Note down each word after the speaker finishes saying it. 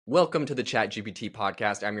Welcome to the ChatGPT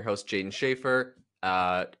podcast. I'm your host, Jaden Schaefer,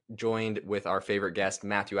 joined with our favorite guest,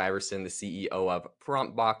 Matthew Iversen, the CEO of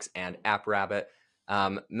PromptBox and AppRabbit.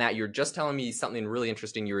 Matt, you're just telling me something really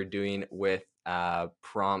interesting you were doing with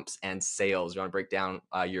prompts and sales. You want to break down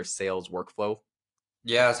your sales workflow?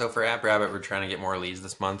 Yeah, so for AppRabbit, we're trying to get more leads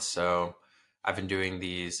this month. So I've been doing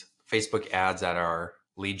these Facebook ads that are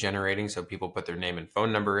lead generating. So people put their name and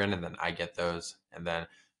phone number in, and then I get those. And then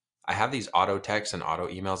I have these auto texts and auto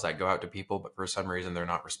emails that go out to people, but for some reason, they're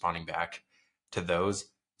not responding back to those.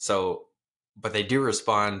 So, but they do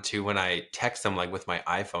respond to when I text them, like with my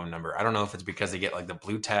iPhone number. I don't know if it's because they get like the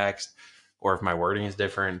blue text or if my wording is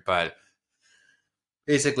different, but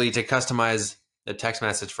basically to customize the text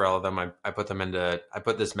message for all of them, I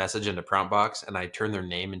put this message into PromptBox and I turn their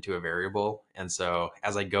name into a variable. And so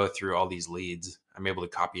as I go through all these leads, I'm able to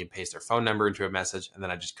copy and paste their phone number into a message, and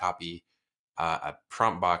then I just copy a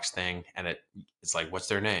PromptBox thing, and it's like, what's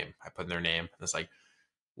their name? I put in their name, and it's like,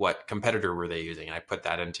 what competitor were they using? And I put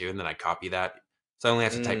that into, and then I copy that. So I only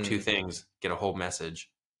have to type two things, get a whole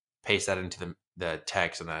message, paste that into the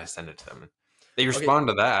text, and then I send it to them. They Okay. respond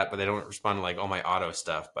to that, but they don't respond to like all my auto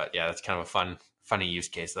stuff. But yeah, that's kind of a funny use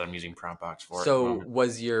case that I'm using PromptBox for at the So moment.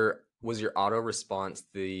 was your auto response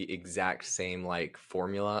the exact same like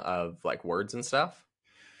formula of like words and stuff?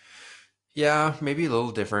 Yeah, maybe a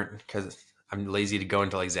little different because I'm lazy to go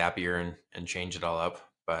into like Zapier and change it all up.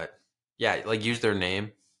 But yeah, like use their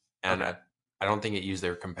name, and Okay. I don't think it used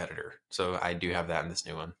their competitor. So I do have that in this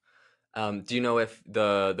new one. Do you know if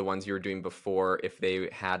the ones you were doing before, if they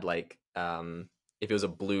had like if it was a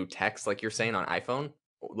blue text like you're saying on iPhone?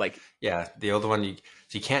 Like Yeah, the old one,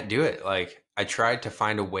 you can't do it. Like I tried to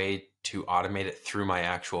find a way to automate it through my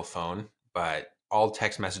actual phone, but all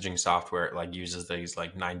text messaging software like uses these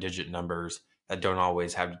like 9-digit numbers that don't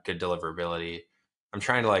always have good deliverability. I'm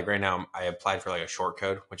trying to like right now I applied for like a short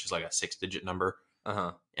code, which is like a 6-digit number,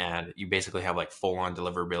 uh-huh. and you basically have like full on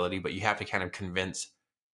deliverability, but you have to kind of convince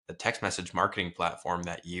the text message marketing platform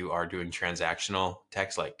that you are doing transactional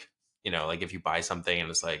text, like like if you buy something and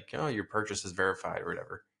it's like, oh, your purchase is verified or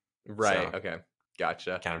whatever. Right. So Okay.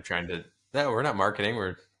 Gotcha. kind of trying to, no, we're not marketing,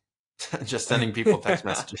 we're just sending people text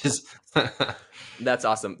messages. That's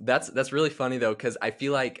awesome. That's really funny though, because I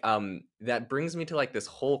feel like that brings me to like this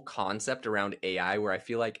whole concept around AI where I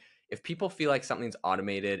feel like if people feel like something's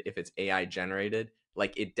automated, if it's AI generated,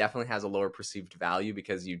 like it definitely has a lower perceived value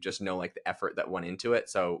because you just know like the effort that went into it.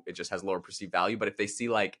 So it just has lower perceived value. But if they see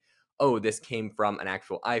like, oh, this came from an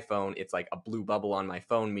actual iPhone, it's like a blue bubble on my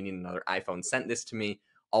phone, meaning another iPhone sent this to me,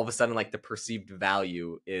 all of a sudden like the perceived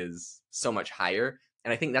value is so much higher.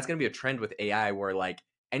 And I think that's gonna be a trend with AI where like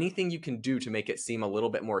anything you can do to make it seem a little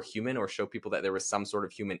bit more human or show people that there was some sort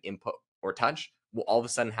of human input or touch will all of a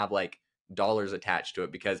sudden have like dollars attached to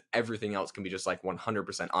it because everything else can be just like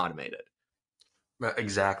 100% automated.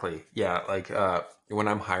 Exactly. Yeah. Like when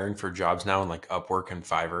I'm hiring for jobs now in like Upwork and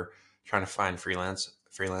Fiverr, trying to find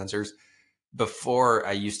freelancers, before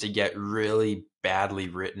I used to get really badly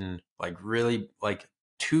written, like really like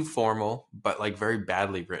too formal, but like very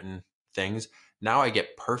badly written things. Now I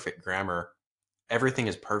get perfect grammar. Everything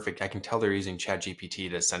is perfect. I can tell they're using ChatGPT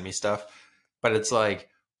to send me stuff, but it's like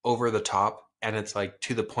over the top, and it's like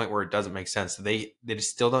to the point where it doesn't make sense. They just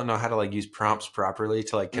still don't know how to like use prompts properly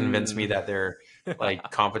to like convince me Mm. that they're like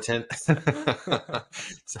competent.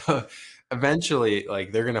 So eventually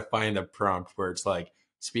like they're gonna find a prompt where it's like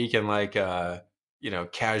speaking like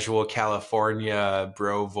casual California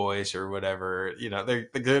bro voice or whatever. They're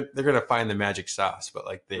gonna find the magic sauce, but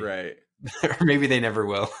like they Right. or maybe they never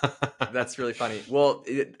will. That's really funny. Well,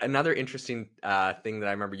 another interesting thing that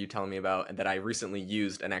I remember you telling me about and that I recently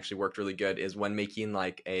used and actually worked really good is when making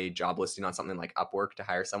like a job listing on something like Upwork to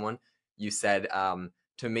hire someone. You said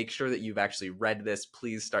to make sure that you've actually read this,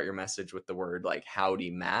 please start your message with the word like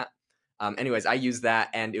 "Howdy, Matt." Anyways, I used that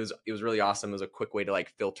and it was really awesome. It was a quick way to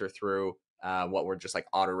like filter through what were just like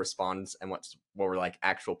auto responds and what were like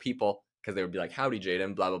actual people because they would be like "Howdy,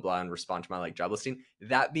 Jaden," blah blah blah, and respond to my like job listing.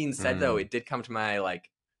 That being said, though, Mm, it did come to my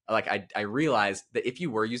like I realized that if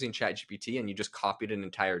you were using ChatGPT and you just copied an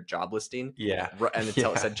entire job listing yeah, and it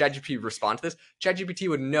yeah. said ChatGPT respond to this, ChatGPT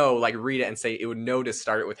would know, like read it and say it would know to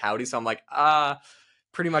start it with howdy. So I'm like,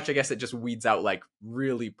 pretty much I guess it just weeds out like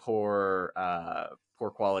really poor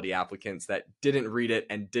quality applicants that didn't read it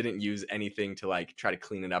and didn't use anything to like try to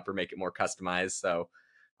clean it up or make it more customized. So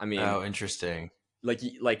I mean, Oh, interesting. like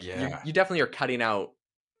you Yeah. you definitely are cutting out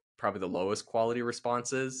probably the lowest quality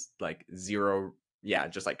responses, like zero, yeah,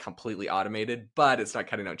 just like completely automated, but it's not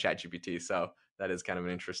cutting out ChatGPT. So that is kind of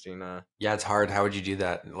an interesting Yeah, it's hard. How would you do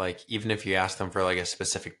that? Like, even if you ask them for like a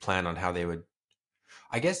specific plan on how they would.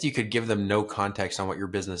 I guess you could give them no context on what your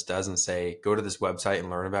business does and say, go to this website and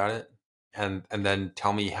learn about it. And then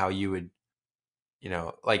tell me how you would,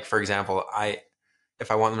 like for example,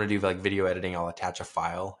 if I want them to do like video editing, I'll attach a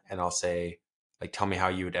file and I'll say, like, tell me how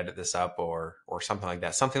you would edit this up or something like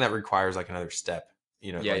that. Something that requires like another step,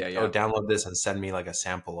 Yeah, yeah, like, oh, yeah. download this and send me like a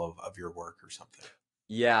sample of your work or something.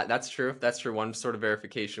 Yeah, that's true. That's true. One sort of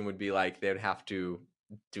verification would be like they would have to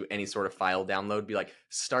do any sort of file download, be like,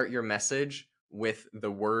 start your message with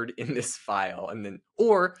the word in this file, and then,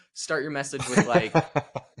 or start your message with like,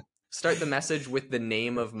 start the message with the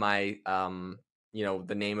name of my,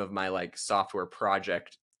 the name of my like software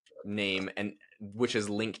project name, and which is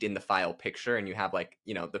linked in the file picture, and you have like,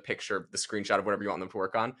 the picture, the screenshot of whatever you want them to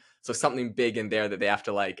work on. So something big in there that they have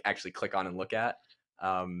to like actually click on and look at.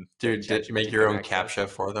 That Make ChatGPT your couldn't own access. captcha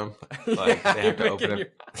for them. Like Yeah, they have you're to open making a your.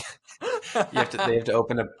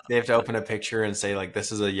 they have to open a picture and say like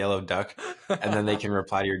this is a yellow duck, and then they can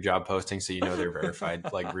reply to your job posting so they're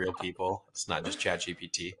verified, like real people. It's not just Chat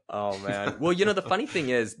GPT. Oh man. Well, the funny thing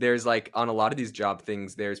is there's like on a lot of these job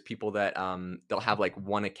things, there's people that they'll have like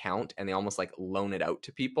one account and they almost like loan it out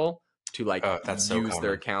to people to like Oh, that's so use their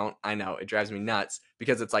common. account. I know, it drives me nuts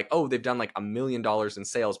because it's like, oh, they've done like $1 million in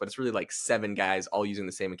sales, but it's really like seven guys all using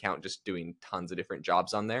the same account just doing tons of different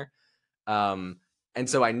jobs on there. Um, and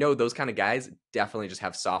so I know those kind of guys definitely just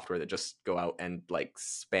have software that just go out and like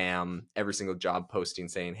spam every single job posting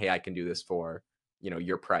saying, "Hey, I can do this for,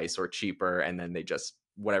 your price or cheaper." And then they just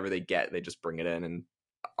whatever they get, they just bring it in and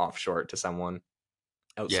offshore it to someone,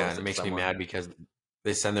 Yeah, outsource and it it to makes me someone. mad because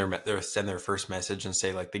they send their first message and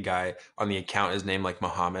say like the guy on the account is named like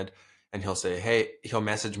Muhammad, and he'll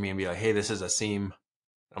message me and be like, hey, this is Asim.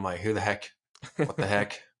 I'm like, who the heck? What the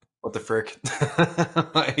heck? What the frick?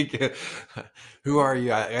 Like, who are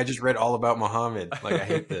you? I just read all about Muhammad. Like, I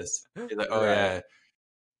hate this. He's like, oh Right. yeah,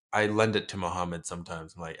 I lend it to Muhammad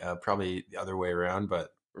sometimes. I'm like, probably the other way around, but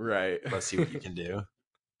Right. let's see what you can do.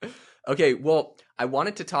 Okay, well, I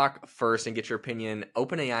wanted to talk first and get your opinion.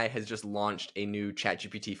 OpenAI has just launched a new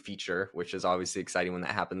ChatGPT feature, which is obviously exciting when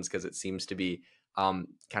that happens because it seems to be kind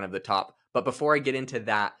of the top. But before I get into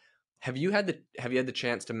that, have you had the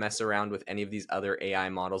chance to mess around with any of these other AI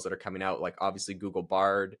models that are coming out? Like obviously Google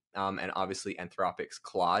Bard, and obviously Anthropic's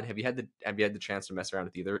Claude. Have you had the chance to mess around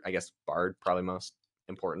with either? I guess Bard probably most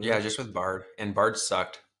Yeah, importantly. just with Bard, and Bard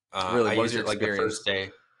sucked. Really, I what was used your it like the first experience?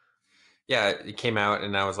 day. Yeah, it came out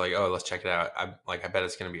and I was like, oh, let's check it out. I bet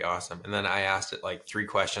it's going to be awesome. And then I asked it like three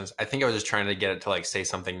questions. I think I was just trying to get it to like say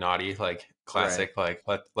something naughty, like Right. classic, like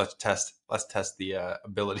let's test the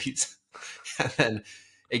abilities. And then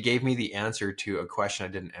it gave me the answer to a question I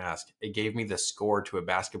didn't ask. It gave me the score to a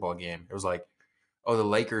basketball game. It was like, oh, the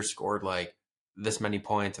Lakers scored like this many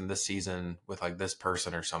points in this season with like this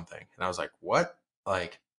person or something. And I was like, what?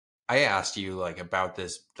 Like, I asked you like about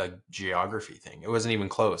this like geography thing. It wasn't even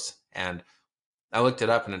close. And I looked it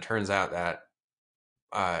up, and it turns out that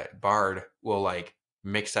Bard will like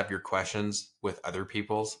mix up your questions with other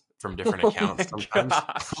people's from different Oh my accounts sometimes.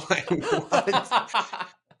 gosh. Like, what?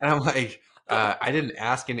 And I'm like, I didn't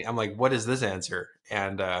ask any. I'm like, what is this answer?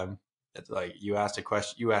 And it's like you asked a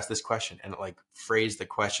question. You asked this question, and it like phrased the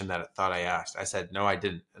question that it thought I asked. I said, no, I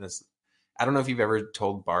didn't. And it's, I don't know if you've ever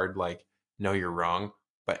told Bard like, no, you're wrong.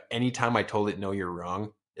 But anytime I told it, no, you're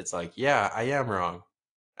wrong, it's like, yeah, I am wrong.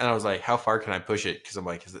 And I was like, how far can I push it? Because I'm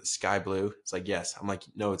like, is it sky blue? It's like, yes. I'm like,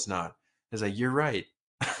 no, it's not. It's like, you're right.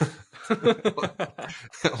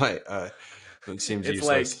 Like, it seems it's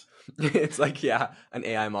like useless. it's like, yeah, an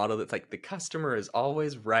AI model that's like the customer is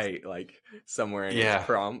always right, like somewhere in its Yeah.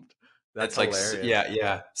 prompt. That's It's like, hilarious. yeah,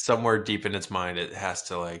 yeah. Somewhere deep in its mind, it has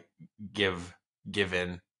to like give, give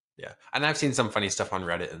in. Yeah. And I've seen some funny stuff on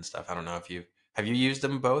Reddit and stuff. I don't know if have you used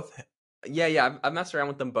them both? Yeah, yeah, I've messed around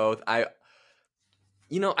with them both. I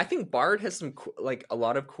think Bard has like a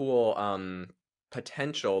lot of cool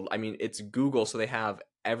potential. I mean, it's Google, so they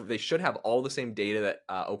should have all the same data that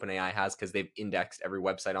OpenAI has because they've indexed every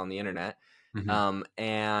website on the internet. Hmm.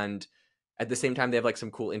 And at the same time, they have like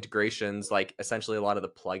some cool integrations, like essentially a lot of the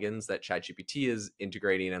plugins that ChatGPT is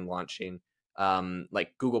integrating and launching.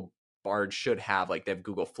 Like Google Bard should have, like they have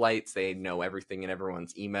Google Flights, they know everything in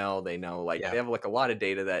everyone's email, they know like they Yeah. have like a lot of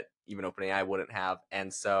data that even OpenAI wouldn't have,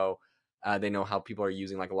 and so they know how people are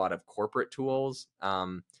using like a lot of corporate tools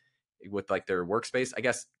with like their workspace.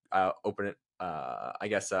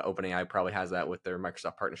 OpenAI probably has that with their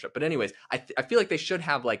Microsoft partnership. But anyways, I feel like they should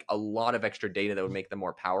have like a lot of extra data that would make them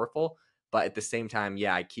more powerful. But at the same time,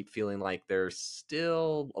 yeah, I keep feeling like they're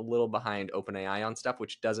still a little behind OpenAI on stuff,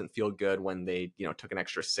 which doesn't feel good when they took an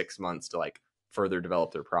extra 6 months to like further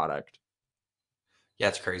develop their product. Yeah,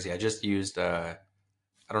 it's crazy. I just used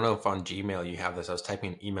I don't know if on Gmail you have this. I was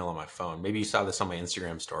typing an email on my phone. Maybe you saw this on my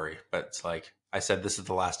Instagram story, but it's like I said, this is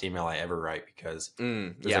the last email I ever write because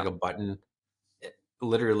there's like Yeah. a button.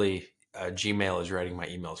 Literally, Gmail is writing my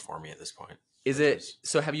emails for me at this point, Is which it is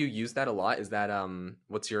so? Have you used that a lot? Is that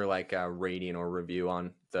what's your like rating or review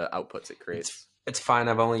on the outputs it it's creates? it's fine.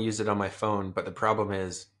 I've only used it on my phone, but the problem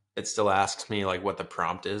is it still asks me like what the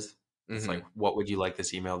prompt is. It's like, Mm-hmm. what would you like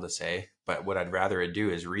this email to say? But what I'd rather it do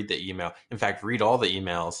is read the email. In fact, read all the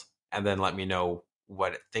emails and then let me know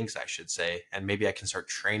what it thinks I should say. And maybe I can start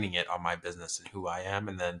training it on my business and who I am.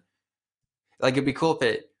 And then like it'd be cool if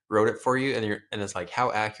it wrote it for you and it's like,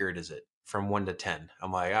 how accurate is it from 1 to 10?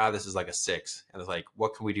 I'm like, this is like a 6. And it's like,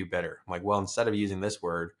 what can we do better? I'm like, well, instead of using this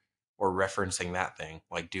word or referencing that thing,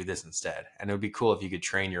 like do this instead. And it would be cool if you could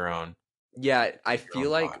train Yeah, I your feel own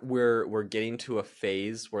like bot. we're getting to a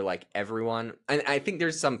phase where like everyone, and I think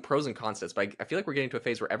there's some pros and cons to this, but I feel like we're getting to a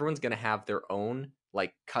phase where everyone's gonna have their own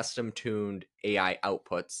like custom tuned AI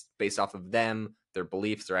outputs based off of them, their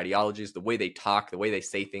beliefs, their ideologies, the way they talk, the way they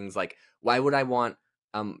say things. Like, why would I want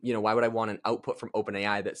why would I want an output from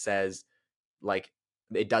OpenAI that says like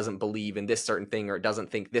it doesn't believe in this certain thing, or it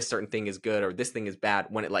doesn't think this certain thing is good or this thing is bad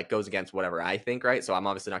when it like goes against whatever I think, right? So I'm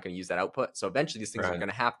obviously not going to use that output. So eventually these things are Right. going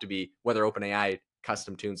to have to be, whether OpenAI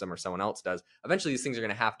custom tunes them or someone else does, eventually these things are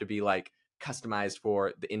going to have to be like customized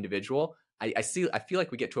for the individual. I feel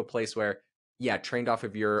like we get to a place where, yeah, trained off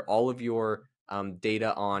of your all of your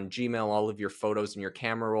data on Gmail, all of your photos in your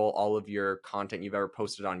camera roll, all of your content you've ever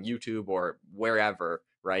posted on YouTube or wherever,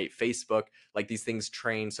 right? Facebook, like these things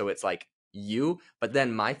train so it's like you. But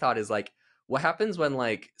then my thought is like, what happens when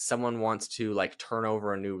like someone wants to like turn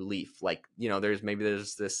over a new leaf? Like,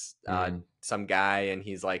 there's this Mm. some guy and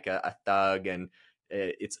he's like a thug, and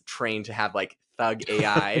it's trained to have like thug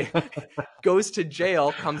AI, goes to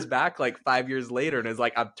jail, comes back like 5 years later and is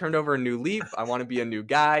like, I've turned over a new leaf. I want to be a new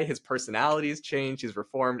guy. His personality's changed. He's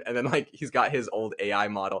reformed. And then like he's got his old AI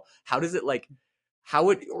model. How does it like, how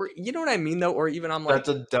would, or you know what I mean though? Or even I'm like,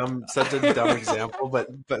 Such a dumb example, but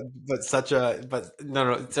such a but no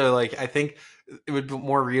no. So like I think it would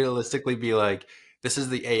more realistically be like this is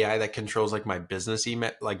the AI that controls like my business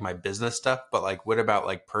email, like my business stuff. But like, what about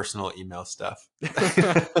like personal email stuff?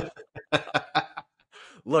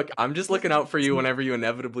 look, I'm just looking out for you whenever you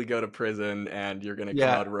inevitably go to prison and you're going to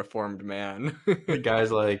come Yeah, out a reformed man. the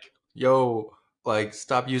guy's like, yo, like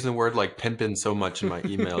stop using the word like pimping so much in my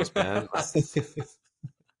emails, man.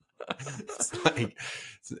 It's like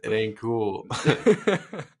it ain't cool.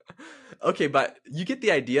 Okay, but you get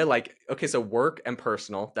the idea. Like, okay, so work and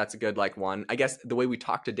personal, that's a good like one. I guess the way we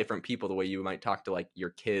talk to different people, the way you might talk to like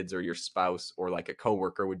your kids or your spouse or like a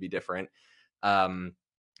coworker would be different. Um,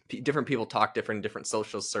 different people talk different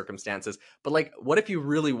social circumstances. But like, what if you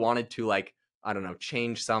really wanted to like, I don't know,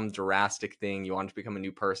 change some drastic thing? You want to become a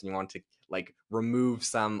new person. You want to like remove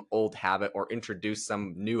some old habit or introduce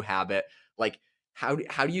some new habit. Like, how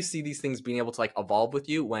do you see these things being able to like evolve with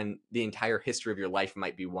you when the entire history of your life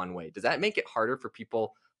might be one way? Does that make it harder for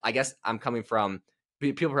people? I guess I'm coming from,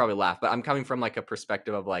 people probably laugh, but I'm coming from like a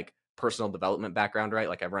perspective of like personal development background, right?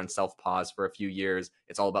 Like I've run self pause for a few years.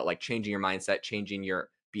 It's all about like changing your mindset, changing your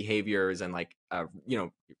behaviors, and like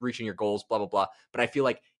reaching your goals, blah blah blah. But I feel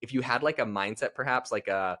like if you had like a mindset, perhaps like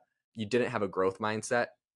you didn't have a growth mindset,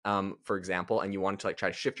 for example, and you wanted to like try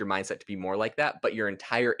to shift your mindset to be more like that, but your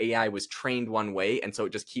entire AI was trained one way, and so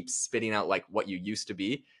it just keeps spitting out like what you used to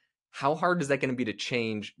be. How hard is that going to be to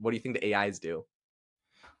change? What do you think the AIs do?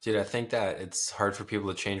 Dude, I think that it's hard for people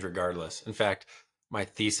to change regardless. In fact, my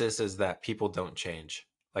thesis is that people don't change.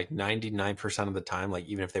 Like 99% of the time, like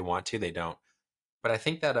even if they want to, they don't. But I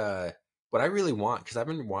think that what I really want, because I've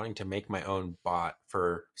been wanting to make my own bot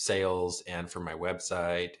for sales and for my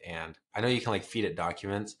website, and I know you can like feed it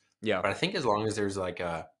documents, Yeah. but I think as long as there's like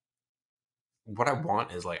a what I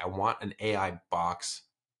want is like I want an AI box.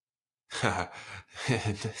 I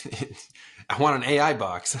want an AI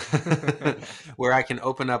box where I can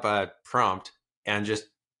open up a prompt and just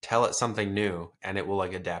tell it something new and it will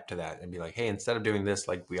like adapt to that and be like, hey, instead of doing this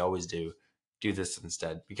like we always do, do this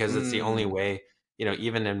instead. Because it's the only mm, way,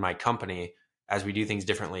 even in my company, as we do things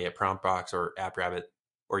differently at Promptbox or AppRabbit,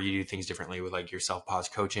 or you do things differently with like your self pause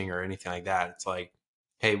coaching or anything like that, it's like,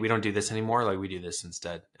 hey, we don't do this anymore, like we do this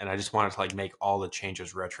instead. And I just wanted to like make all the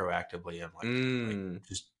changes retroactively and like mm.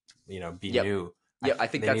 just be Yep. new. Yep, I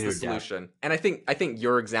think They need that's to the adapt. solution. And I think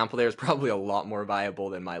your example there is probably a lot more viable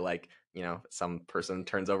than my like, some person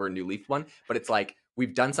turns over a new leaf one. But it's like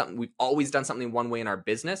we've always done something one way in our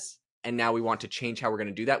business. and now we want to change how we're going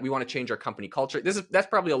to do that. We want to change our company culture. That's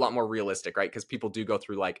probably a lot more realistic, right? Because people do go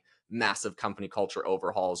through like massive company culture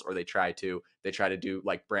overhauls, or they try to do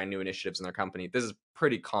like brand new initiatives in their company. This is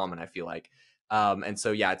pretty common, I feel like. And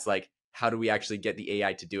so yeah, it's like, how do we actually get the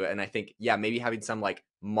AI to do it? And I think, yeah, maybe having some like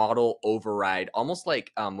model override, almost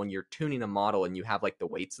like when you're tuning a model and you have like the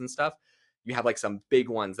weights and stuff, you have like some big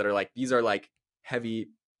ones that are like, these are like heavy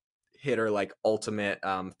hitter, like ultimate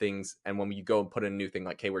things. And when you go and put in a new thing,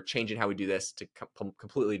 like, hey, we're changing how we do this to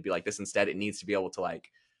completely be like this instead, it needs to be able to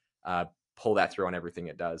like uh, pull that through on everything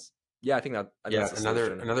it does. Yeah, I think Yeah, that's the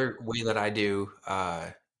solution. another way that I do,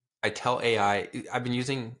 I tell AI. I've been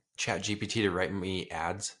using ChatGPT to write me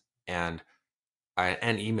ads and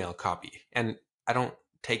and email copy, and I don't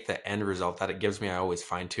take the end result that it gives me. I always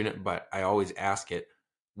fine tune it, but I always ask it,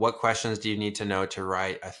 what questions do you need to know to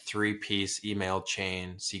write a 3-piece email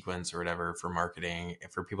chain sequence or whatever for marketing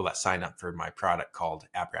for people that sign up for my product called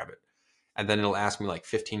AppRabbit, and then it'll ask me like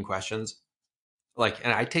 15 questions, like,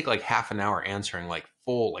 and I take like half an hour answering like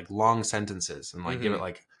full like long sentences and like give it Mm-hmm.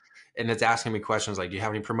 like, and it's asking me questions like, do you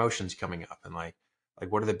have any promotions coming up, and like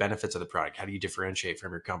what are the benefits of the product, how do you differentiate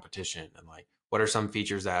from your competition, and like what are some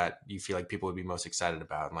features that you feel like people would be most excited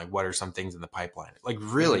about, and like what are some things in the pipeline, like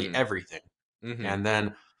really Mm-hmm. everything. Mm-hmm. And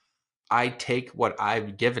then I take what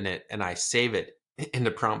I've given it and I save it in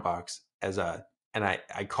the prompt box as a, and I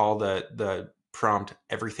call the prompt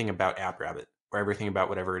everything about AppRabbit, or everything about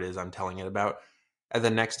whatever it is I'm telling it about. And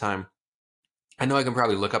then next time, I know I can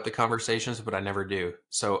probably look up the conversations, but I never do.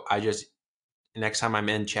 So I just, next time I'm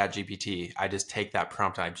in ChatGPT, I just take that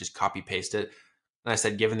prompt and I just copy paste it. And I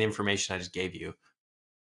said, given the information I just gave you,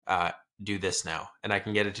 uh, do this now. And I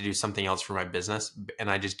can get it to do something else for my business. And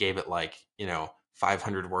I just gave it like,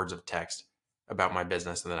 500 words of text about my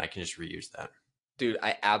business. And then I can just reuse that. Dude,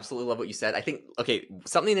 I absolutely love what you said. I think, okay,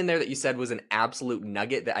 something in there that you said was an absolute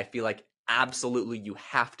nugget that I feel like absolutely you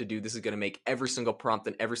have to do. This is going to make every single prompt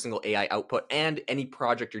and every single AI output and any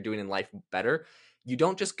project you're doing in life better. You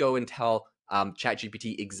don't just go and tell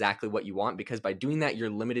ChatGPT exactly what you want, because by doing that, you're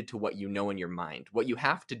limited to what you know in your mind. What you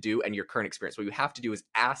have to do, and your current experience, what you have to do is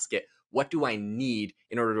ask it, what do I need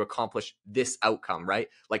in order to accomplish this outcome, right?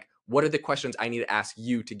 Like, what are the questions I need to ask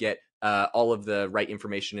you to get all of the right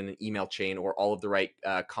information in an email chain, or all of the right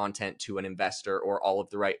content to an investor, or all of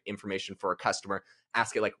the right information for a customer?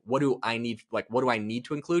 Ask it like, what do I need? Like, what do I need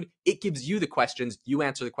to include? It gives you the questions, you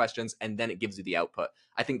answer the questions, and then it gives you the output.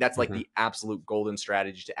 I think that's like Hmm. the absolute golden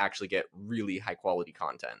strategy to actually get really high quality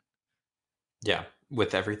content. Yeah,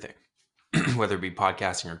 with everything, whether it be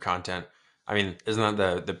podcasting or content. I mean, isn't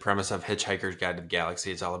that the premise of Hitchhiker's Guide to the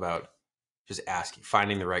Galaxy? It's all about just asking,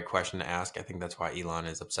 finding the right question to ask. I think that's why Elon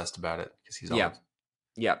is obsessed about it, because he's Yeah,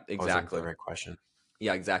 yeah, always looking for exactly. the right question.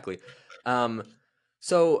 Yeah, exactly. Um,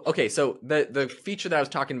 so okay, so the feature that I was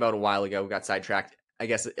talking about a while ago, we got sidetracked, I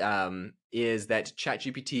guess, is that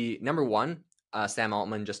ChatGPT number one, Sam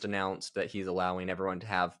Altman just announced that he's allowing everyone to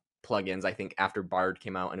have plugins. I think after Bard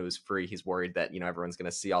came out and it was free, he's worried that everyone's going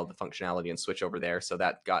to see all the functionality and switch over there. So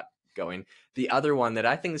that got going. The other one that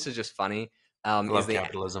I think this is just funny I is love they.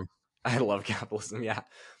 capitalism. I love capitalism. Yeah.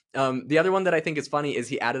 The other one that I think is funny is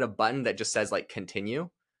he added a button that just says like continue,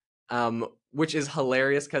 which is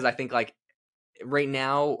hilarious because I think like right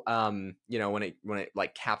now, when it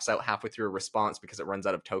like caps out halfway through a response because it runs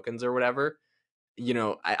out of tokens or whatever,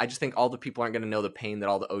 I just think all the people aren't going to know the pain that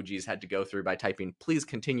all the OGs had to go through by typing, please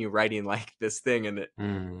continue writing like this thing, and it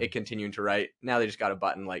Mm, continuing to write. Now they just got a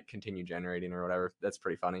button like continue generating or whatever. That's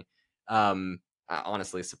pretty funny. I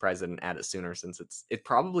honestly surprised they didn't add it sooner, since it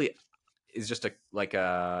probably is just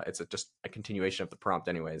just a continuation of the prompt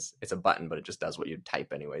anyways. It's a button, but it just does what you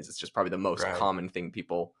type anyways. It's just probably the most right. common thing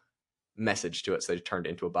people message to it, so they turned it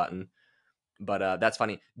into a button. But that's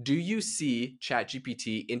funny. Do you see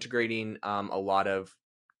ChatGPT integrating a lot of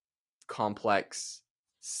complex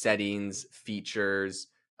settings, features?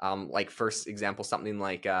 Like, first example, something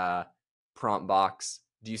like prompt box.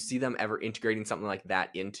 Do you see them ever integrating something like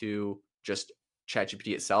that into just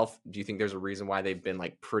ChatGPT itself? Do you think there's a reason why they've been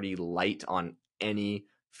like pretty light on any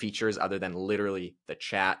features other than literally the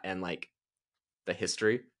chat and like the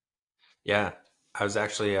history? Yeah, I was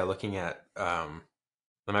actually looking at.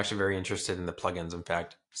 I'm actually very interested in the plugins. In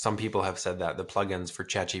fact, some people have said that the plugins for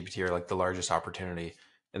ChatGPT are like the largest opportunity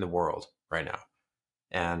in the world right now,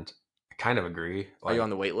 and I kind of agree. Are you on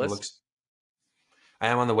Like, the wait it list? looks. I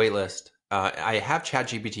am on the wait list. I have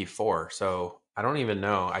ChatGPT 4, so I don't even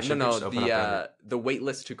know. I No, should no, just open up every. the wait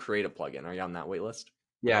list to create a plugin. Are you on that wait list?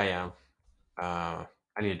 Yeah, yeah.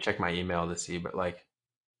 I need to check my email to see, but like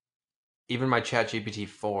even my ChatGPT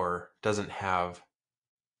 4 doesn't have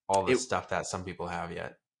all the It stuff that some people have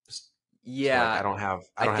yet. So like Yeah, I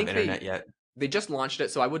I don't have think internet they yet. they just launched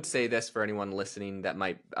it. So I would say this for anyone listening that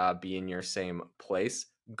might be in your same place: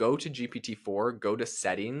 go to GPT-4, go to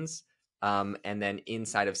settings, and then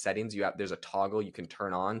inside of settings, there's a toggle you can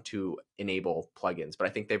turn on to enable plugins. But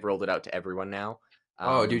I think they've rolled it out to everyone now.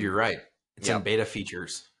 Oh, dude, Um, you're right. It's in yep. beta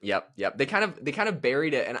features. Yep. They kind of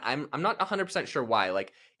buried it, and I'm not 100% sure why.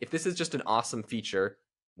 Like, if this is just an awesome feature,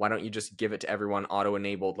 why don't you just give it to everyone auto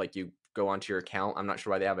enabled? Like, you go onto your account. I'm not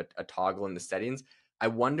sure why they have a toggle in the settings. I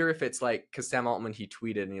wonder if it's like, because Sam Altman, he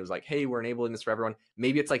tweeted and he was like, "Hey, we're enabling this for everyone."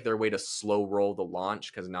 Maybe it's like their way to slow roll the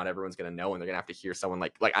launch because not everyone's gonna know, and they're gonna have to hear someone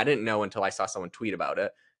like I didn't know until I saw someone tweet about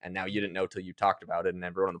it, and now you didn't know till you talked about it, and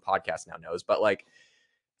everyone on the podcast now knows. But like,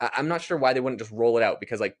 I'm not sure why they wouldn't just roll it out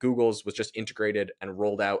because like Google's was just integrated and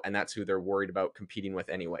rolled out, and that's who they're worried about competing with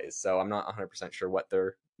anyways. So I'm not 100% sure what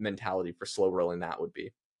their mentality for slow rolling that would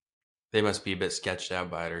be. They must be a bit sketched out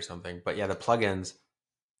by it or something. But yeah, the plugins.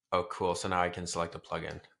 Oh, cool. So now I can select a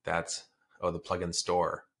plugin. That's the plugin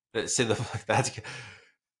store. See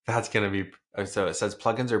that's gonna be so. It says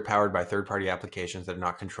plugins are powered by third-party applications that are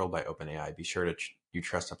not controlled by OpenAI. Be sure to you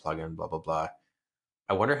trust a plugin. Blah blah blah.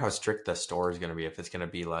 I wonder how strict the store is going to be. If it's going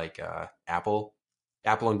to be like Apple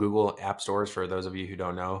and Google app stores. For those of you who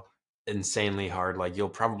don't know, insanely hard. Like you'll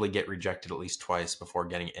probably get rejected at least twice before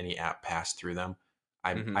getting any app passed through them.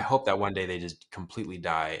 I Mm-hmm. hope that one day they just completely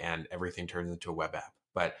die and everything turns into a web app.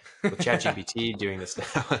 But with ChatGPT doing this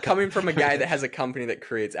now, Coming from a guy that has a company that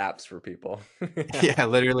creates apps for people. yeah,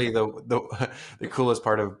 literally the coolest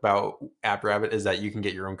part about App Rabbit is that you can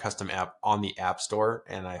get your own custom app on the App Store,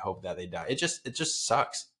 and I hope that they die. It just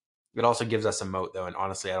sucks. It also gives us a moat though, and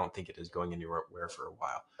honestly, I don't think it is going anywhere for a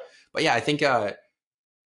while. But yeah, I think uh,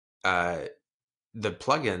 the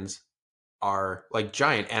plugins are like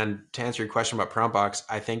giant. And to answer your question about prompt box,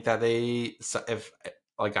 I think that if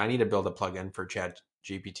like I need to build a plugin for Chat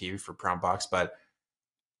GPT for prompt box, but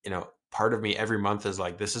part of me every month is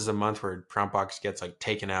like, this is a month where prompt box gets like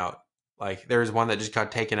taken out. Like there's one that just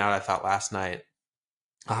got taken out, I thought last night.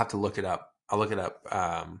 I'll have to look it up. I'll look it up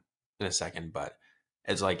in a second, but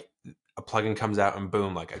it's like a plugin comes out and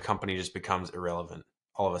boom, like a company just becomes irrelevant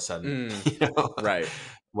all of a sudden. Mm, you know, right.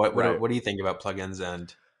 what Right. do you think about plugins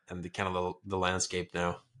and the kind of the landscape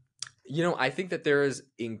now? I think that there is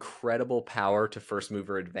incredible power to first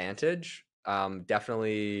mover advantage.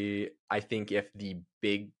 Definitely, I think if the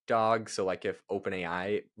big dog, so like if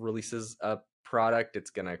OpenAI releases a product, it's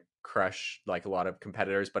gonna crush like a lot of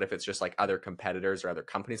competitors. But if it's just like other competitors or other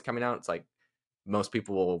companies coming out, it's like most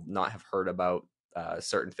people will not have heard about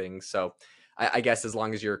certain things. So I guess as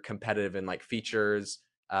long as you're competitive in like features,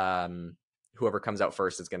 whoever comes out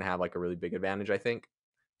first is gonna have like a really big advantage, I think.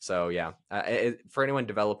 So yeah, for anyone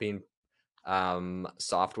developing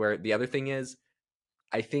software. The other thing is,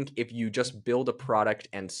 I think if you just build a product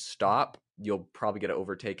and stop, you'll probably get it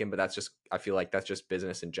overtaken. But I feel like that's just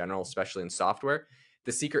business in general, especially in software.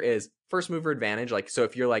 The secret is first mover advantage. Like, so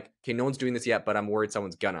if you're like, okay, no one's doing this yet, but I'm worried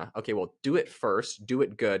someone's gonna. Okay, well, do it first, do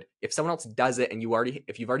it good. If someone else does it and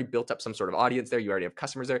if you've already built up some sort of audience there, you already have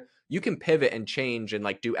customers there, you can pivot and change and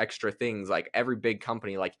like do extra things. Like every big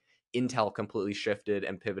company, like Intel completely shifted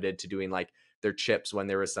and pivoted to doing like their chips when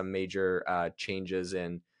there was some major changes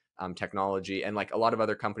in technology, and like a lot of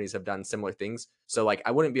other companies have done similar things. So like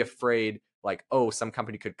I wouldn't be afraid like, oh, some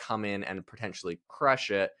company could come in and potentially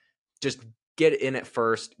crush it. Just get in it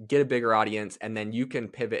first, get a bigger audience, and then you can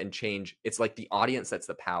pivot and change. It's like the audience that's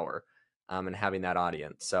the power, and having that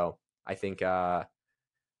audience. So I think a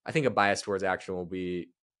bias towards action will be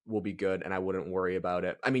good, and I wouldn't worry about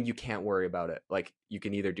it. I mean, you can't worry about it. Like you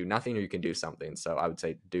can either do nothing or you can do something. So I would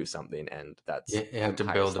say do something, and that's You have to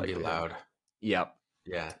build highest to be likelihood. loud. Yep.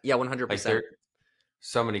 Yeah. Yeah, Like 100%.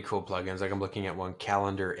 so many cool plugins. Like I'm looking at one,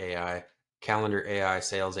 Calendar AI. Calendar AI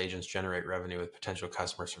sales agents generate revenue with potential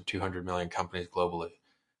customers from 200 million companies globally.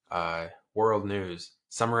 World news,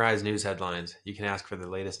 summarize news headlines. You can ask for the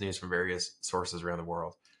latest news from various sources around the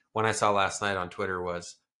world. One I saw last night on Twitter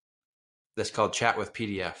was this called Chat with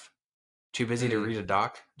PDF. Too busy to Mm, read a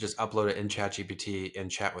doc? Just upload it in ChatGPT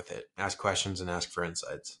and chat with it. Ask questions and ask for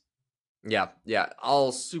insights. yeah, yeah,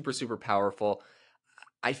 all super super powerful.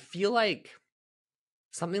 I feel like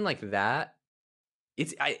something like that.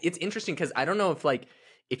 It's interesting because I don't know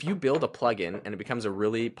if you build a plugin and it becomes a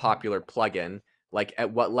really popular plugin, like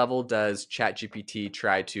at what level does ChatGPT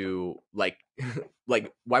try to like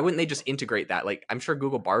why wouldn't they just integrate that? Like I'm sure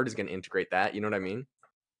Google Bard is going to integrate that. You know what I mean?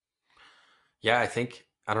 Yeah,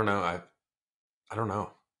 I don't know. I don't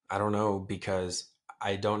know. I don't know because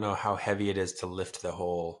I don't know how heavy it is to lift the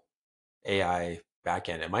whole AI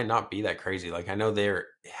backend. It might not be that crazy. Like I know they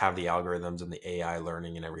have the algorithms and the AI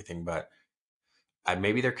learning and everything, but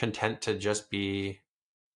maybe they're content to just be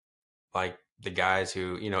like the guys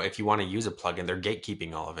who, if you want to use a plugin, they're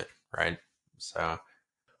gatekeeping all of it, right? So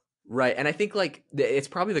Right. And I think like it's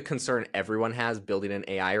probably the concern everyone has building an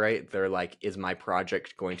AI, right? They're like, is my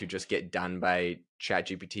project going to just get done by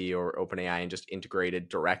ChatGPT or OpenAI and just integrated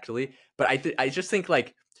directly? But I just think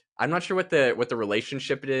like I'm not sure what the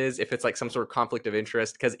relationship it is, if it's like some sort of conflict of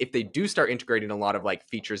interest. Because if they do start integrating a lot of like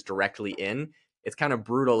features directly in, it's kind of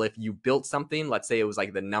brutal if you built something, let's say it was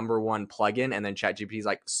like the number one plugin, and then ChatGPT is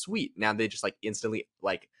like, sweet. Now they just like instantly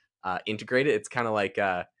like integrate it. It's kind of like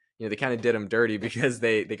they kind of did them dirty because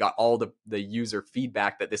they got all the user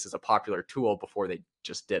feedback that this is a popular tool before they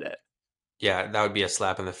just did it. yeah, that would be a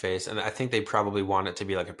slap in the face. And I think they probably want it to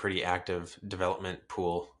be like a pretty active development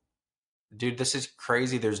pool. Dude, this is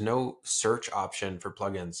crazy. There's no search option for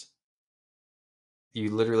plugins. You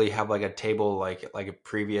literally have like a table like a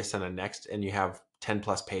previous and a next, and you have 10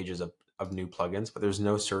 plus pages of new plugins, but there's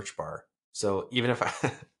no search bar. So even if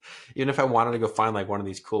I even if I wanted to go find like one of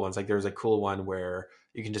these cool ones, like there's a cool one where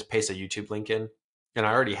you can just paste a YouTube link in. And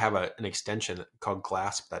I already have an extension called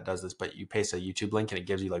Glasp that does this, but you paste a YouTube link and it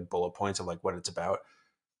gives you like bullet points of like what it's about.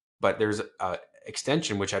 But there's a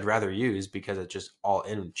extension which I'd rather use because it's just all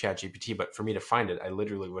in ChatGPT. But for me to find it, I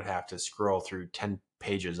literally would have to scroll through 10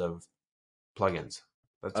 pages of plugins.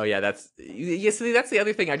 Oh That's yeah, that's the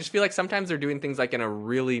other thing. I just feel like sometimes they're doing things like in a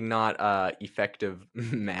really not effective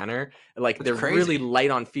manner. Like that's they're really crazy.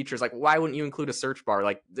 light on features. Like why wouldn't you include a search bar?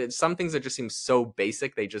 Like there's some things that just seem so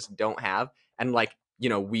basic they just don't have. And like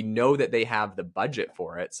we know that they have the budget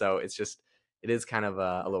for it, so it is kind of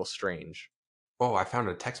a little strange. Oh, I found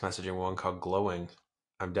a text messaging one called Glowing.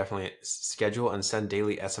 I'm definitely schedule and send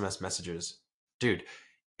daily SMS messages. Dude,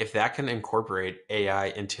 if that can incorporate AI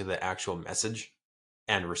into the actual message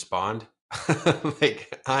and respond,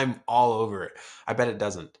 like I'm all over it. I bet it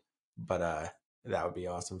doesn't, but that would be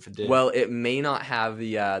awesome if it did. Well, it may not have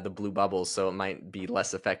the blue bubbles, so it might be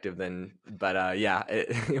less effective than. But yeah,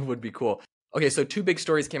 it would be cool. Okay, so two big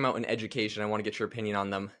stories came out in education. I want to get your opinion on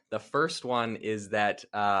them. The first one is that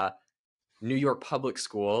New York public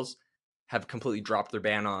schools have completely dropped their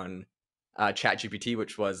ban on ChatGPT,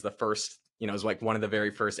 which was the first, was like one of the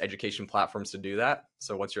very first education platforms to do that.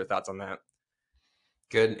 So, what's your thoughts on that?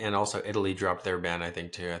 Good. And also Italy dropped their ban, I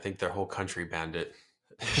think, too. I think their whole country banned it.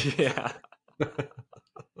 Yeah.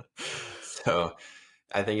 So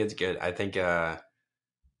I think it's good. I think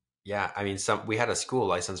yeah, I mean, some we had a school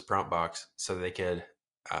license prompt box so they could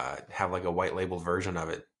have like a white label version of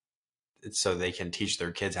it, so they can teach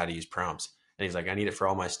their kids how to use prompts. And he's like, I need it for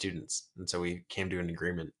all my students, and so we came to an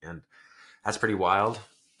agreement, and that's pretty wild.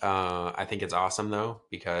 I think it's awesome though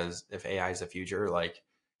because if AI is the future, like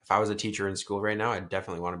if I was a teacher in school right now, I'd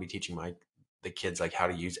definitely want to be teaching the kids like how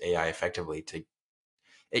to use AI effectively. To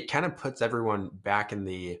it kind of puts everyone back in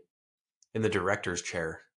the director's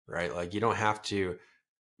chair, right? Like you don't have to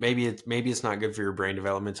maybe it's not good for your brain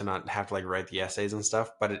development to not have to like write the essays and stuff,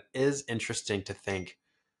 but it is interesting to think,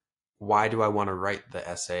 why do I want to write the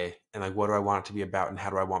essay, and like what do I want it to be about, and how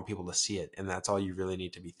do I want people to see it? And that's all you really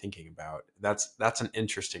need to be thinking about. That's an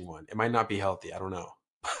interesting one. It might not be healthy, I don't know.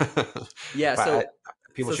 Yeah, But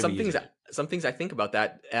people so should be using it. some things I think about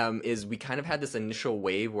that is we kind of had this initial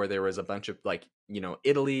wave where there was a bunch of like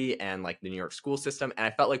Italy and like the New York school system, and I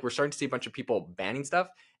felt like we're starting to see a bunch of people banning stuff,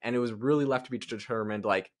 and it was really left to be determined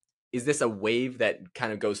like is this a wave that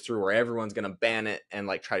kind of goes through where everyone's going to ban it and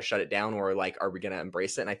like try to shut it down, or like are we going to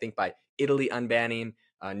embrace it? And I think by Italy unbanning,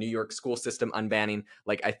 New York school system unbanning,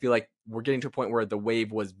 like I feel like we're getting to a point where the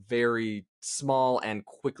wave was very small and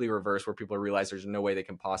quickly reversed, where people realize there's no way they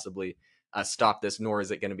can possibly stop this, nor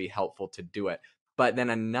is it going to be helpful to do it. But then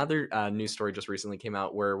another news story just recently came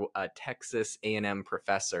out where a Texas A&M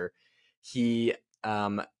professor he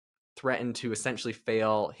threatened to essentially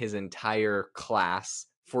fail his entire class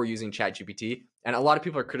for using ChatGPT, and a lot of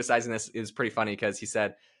people are criticizing this. Is pretty funny because he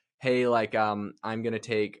said, "Hey, like I'm gonna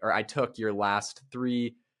take or I took your last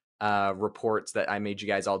three." Reports that I made you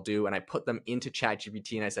guys all do, and I put them into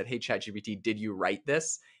ChatGPT, and I said, "Hey, ChatGPT, did you write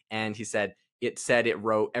this?" And he said it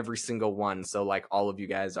wrote every single one. So like all of you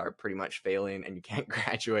guys are pretty much failing and you can't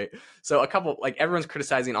graduate. So a couple like everyone's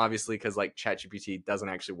criticizing obviously because like ChatGPT doesn't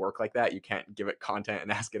actually work like that. You can't give it content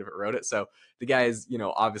and ask it if it wrote it. So the guy is,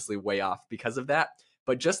 obviously way off because of that.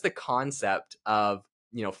 But just the concept of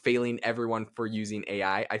failing everyone for using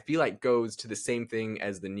AI, I feel like goes to the same thing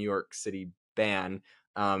as the New York City ban,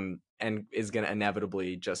 and is going to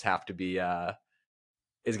inevitably just have to be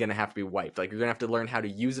is going to have to be wiped. Like you're going to have to learn how to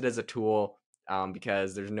use it as a tool,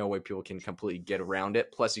 because there's no way people can completely get around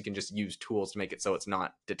it. Plus, you can just use tools to make it so it's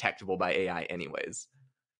not detectable by AI, anyways.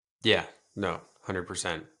 Yeah, no,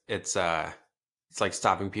 100%. It's It's like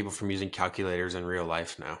stopping people from using calculators in real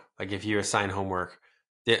life now. Like if you assign homework,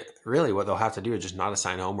 really what they'll have to do is just not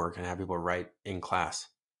assign homework and have people write in class.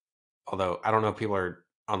 Although I don't know if people are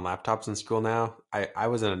on laptops in school now. I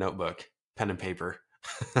was in a notebook, pen and paper.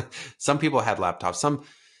 Some people had laptops.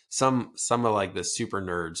 Some of like the super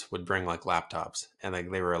nerds would bring like laptops and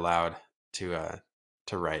like they were allowed to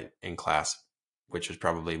write in class, which was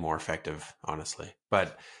probably more effective, honestly.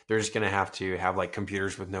 But they're just gonna have to have like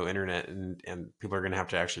computers with no internet and people are gonna have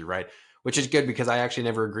to actually write, which is good because I actually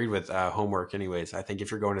never agreed with homework anyways. I think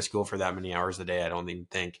if you're going to school for that many hours a day, I don't even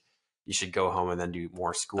think you should go home and then do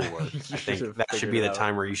more schoolwork. You I should think have that should figured be it the out.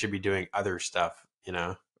 time where you should be doing other stuff, you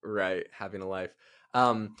know? Right, having a life.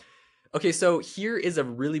 Um, Okay, so here is a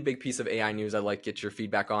really big piece of AI news I'd like to get your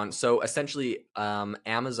feedback on. So essentially,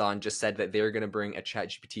 Amazon just said that they're going to bring a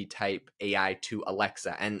ChatGPT type AI to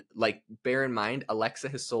Alexa, and like bear in mind, Alexa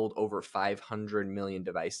has sold over 500 million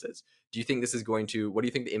devices. Do you think this is going to? What do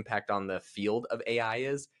you think the impact on the field of AI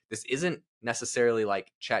is? This isn't necessarily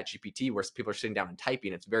like ChatGPT, where people are sitting down and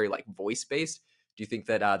typing. It's very like voice based. Do you think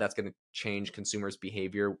that that's going to change consumers'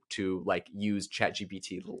 behavior to like use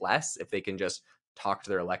ChatGPT less if they can just talk to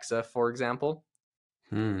their Alexa, for example?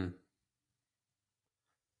 Hmm.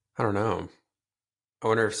 I don't know. I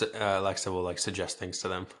wonder if Alexa will like suggest things to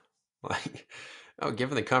them. Like, oh,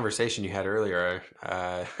 given the conversation you had earlier,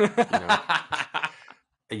 you know,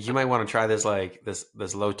 you might want to try this like this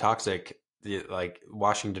low toxic like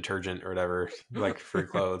washing detergent or whatever, like for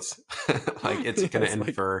clothes. Like it's gonna Yes, like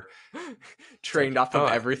infer. It's trained like, off of oh,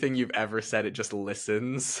 everything you've ever said, it just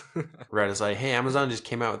listens. right. It's like, hey, Amazon just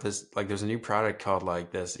came out with this. Like, there's a new product called like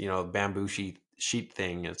this, bamboo sheet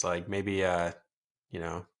thing. It's like maybe you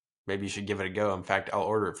know, maybe you should give it a go. In fact, I'll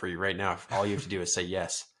order it for you right now. If all you have to do is say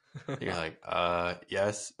yes. And you're like,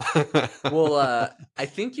 yes. Well, I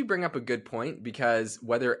think you bring up a good point because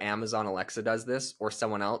whether Amazon Alexa does this or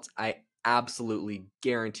someone else, I absolutely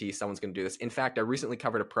guarantee someone's going to do this. In fact, I recently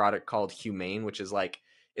covered a product called Humane, which is like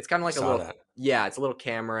it's kind of I like a saw little that. yeah, it's a little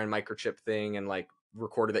camera and microchip thing and like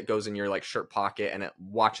recorder that goes in your like shirt pocket and it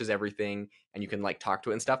watches everything and you can like talk to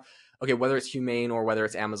it and stuff. Okay, whether it's Humane or whether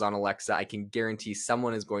it's Amazon Alexa, I can guarantee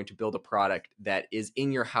someone is going to build a product that is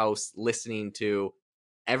in your house listening to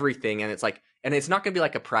everything and it's like and it's not going to be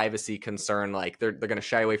like a privacy concern like they're going to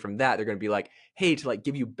shy away from that. They're going to be like, hey, to like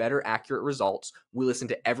give you better accurate results, we listen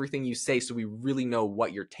to everything you say so we really know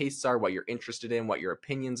what your tastes are, what you're interested in, what your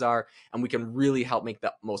opinions are, and we can really help make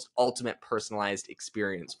the most ultimate personalized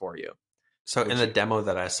experience for you. So in Which the demo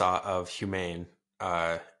that I saw of Humane,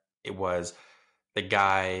 uh, it was the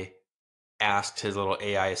guy asked his little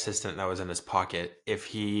AI assistant that was in his pocket if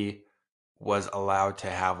he was allowed to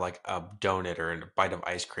have like a donut or a bite of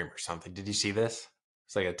ice cream or something. Did you see this?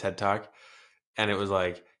 It's like a TED talk. And it was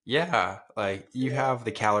like, yeah, like you yeah. have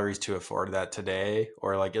the calories to afford that today,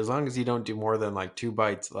 or like as long as you don't do more than like 2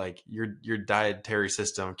 bites, like your dietary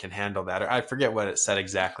system can handle that. Or I forget what it said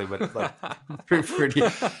exactly, but like pretty.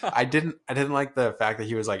 I didn't like the fact that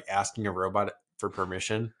he was like asking a robot for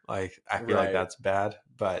permission. Like I feel like Right. that's bad,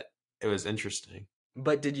 but it was interesting.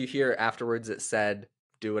 But did you hear afterwards it said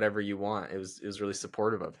do whatever you want? It was really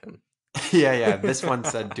supportive of him. Yeah, yeah. This one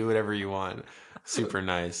said, "Do whatever you want." Super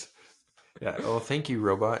nice. Yeah. Oh, thank you,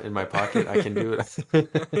 robot in my pocket. I can do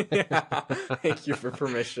it. Yeah. Thank you for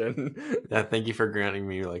permission. Yeah, thank you for granting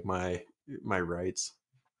me like my rights.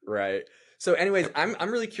 Right. So, anyways, I'm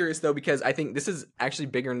really curious though because I think this is actually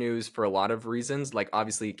bigger news for a lot of reasons. Like,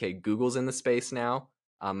 obviously, okay, Google's in the space now.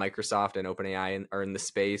 Microsoft and OpenAI are in the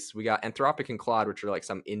space. We got Anthropic and Claude, which are like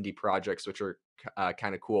some indie projects, which are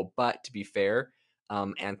kind of cool. But to be fair,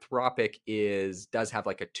 Anthropic does have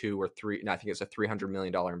like a two or three. No, I think it's a $300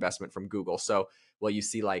 million investment from Google. So, well, you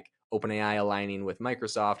see like OpenAI aligning with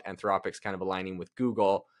Microsoft, Anthropic's kind of aligning with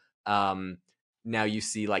Google. Um, Now you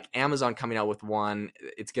see like Amazon coming out with one.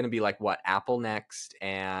 It's going to be like what Apple next,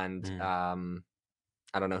 and Mm.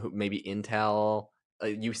 I don't know who, maybe Intel.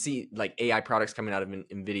 You see like AI products coming out of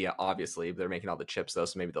Nvidia. Obviously, they're making all the chips though,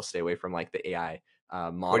 so maybe they'll stay away from like the AI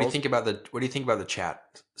models. What do you think about the chat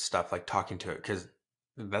stuff, like talking to it? Because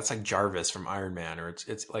that's like Jarvis from Iron Man, or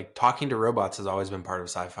it's like talking to robots has always been part of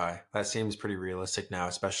sci-fi. That seems pretty realistic now,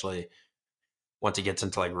 especially once it gets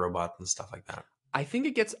into like robots and stuff like that. I think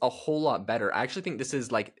it gets a whole lot better. I actually think this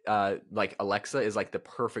is like Alexa is like the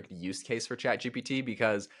perfect use case for ChatGPT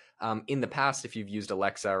because in the past, if you've used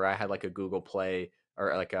Alexa or I had like a Google Play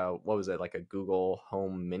or like a what was it like a Google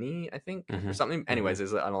Home Mini, I think or Hmm. something. Hmm. Anyways,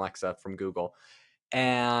 is an Alexa from Google,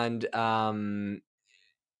 and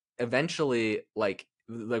eventually like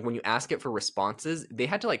like when you ask it for responses, they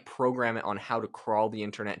had to like program it on how to crawl the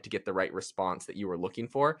internet to get the right response that you were looking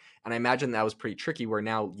for. And I imagine that was pretty tricky, where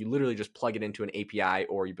now you literally just plug it into an API,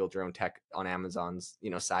 or you build your own tech on Amazon's,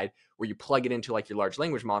 side, where you plug it into like your large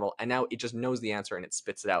language model, and now it just knows the answer and it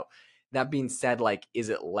spits it out. That being said, like, is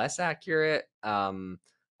it less accurate?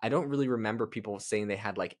 I don't really remember people saying they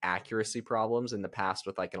had like accuracy problems in the past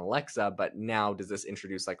with like an Alexa, but now does this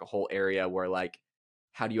introduce like a whole area where like,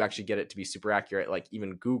 how do you actually get it to be super accurate? Like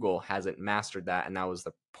even Google hasn't mastered that, and that was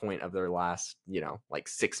the point of their last, like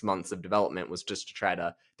 6 months of development, was just to try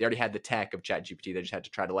to. They already had the tech of ChatGPT. They just had to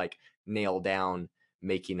try to like nail down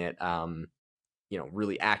making it,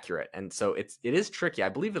 really accurate. And so it is tricky. I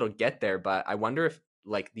believe it'll get there, but I wonder if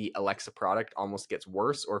like the Alexa product almost gets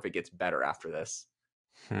worse or if it gets better after this.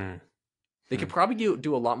 Hmm. They Hmm. could probably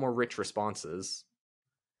do a lot more rich responses.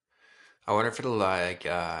 I wonder if it'll like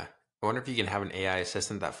I wonder if you can have an AI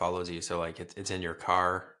assistant that follows you. So like it's in your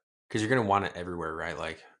car because you're gonna want it everywhere, right?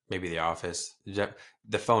 Like maybe the office.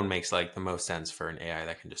 The phone makes like the most sense for an AI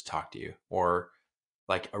that can just talk to you, or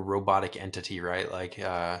like a robotic entity, right? Like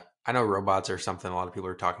I know robots are something a lot of people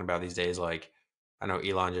are talking about these days. Like I know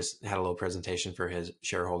Elon just had a little presentation for his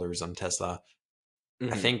shareholders on Tesla.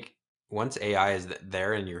 I Hmm. think once AI is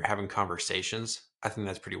there and you're having conversations, I think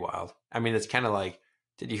that's pretty wild. I mean, it's kind of like,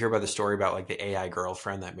 did you hear about the story about like the AI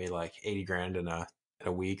girlfriend that made like 80 grand in a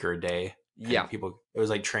week or a day? And Yeah. people, it was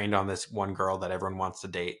like trained on this one girl that everyone wants to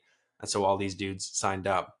date. And so all these dudes signed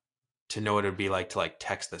up to know what it would be like to like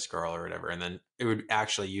text this girl or whatever. And then it would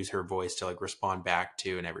actually use her voice to like respond back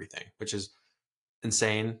to and everything, which is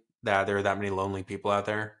insane that there are that many lonely people out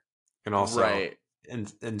there. And also Right.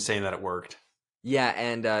 insane that it worked. Yeah,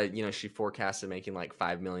 and she forecasted making like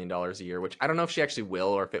 $5 million a year, which I don't know if she actually will,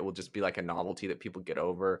 or if it will just be like a novelty that people get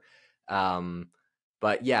over. Um,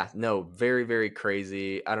 but yeah, no, very very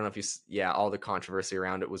crazy. I don't know if yeah, all the controversy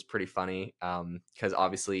around it was pretty funny. Because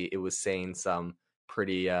obviously it was saying some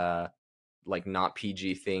pretty like not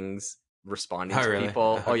PG things responding Oh, to really?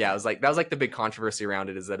 people. Oh yeah, it Okay. was like that was like the big controversy around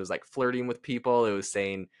it, is that it was like flirting with people. It was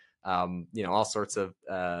saying all sorts of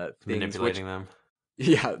things, which Manipulating them.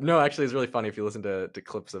 yeah, no, actually, it's really funny if you listen to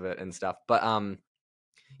clips of it and stuff. But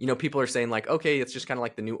people are saying like, okay, it's just kind of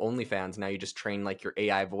like the new OnlyFans. Now you just train like your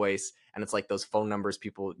AI voice, and it's like those phone numbers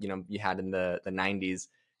people, you had in the '90s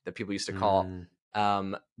that people used to call.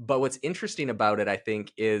 Mm. But what's interesting about it, I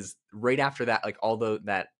think, is right after that, like although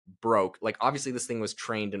that broke, like obviously this thing was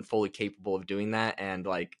trained and fully capable of doing that, and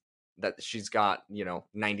like that she's got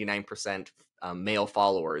 99% male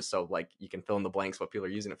followers, so like you can fill in the blanks what people are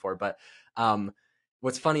using it for. But um,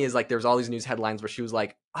 what's funny is like there's all these news headlines where she was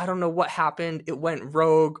like, I don't know what happened, it went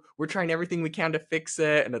rogue, we're trying everything we can to fix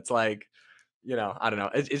it. And it's like, I don't know,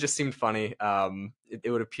 it just seemed funny. It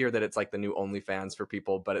would appear that it's like the new OnlyFans for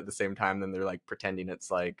people, but at the same time then they're like pretending it's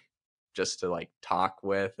like just to like talk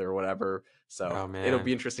with or whatever. So Oh it'll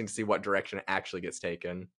be man. interesting to see what direction it actually gets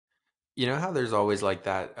taken. You know how there's always like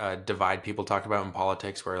that divide people talk about in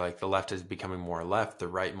politics where like the left is becoming more left, the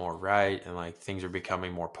right more right, and like things are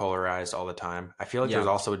becoming more polarized all the time. I feel like there's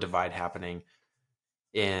Yeah. also a divide happening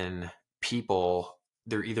in people.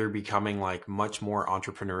 They're either becoming like much more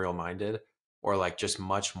entrepreneurial minded or like just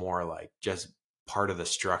much more like just part of the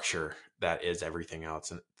structure that is everything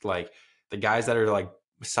else. And like the guys that are like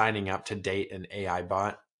signing up to date an AI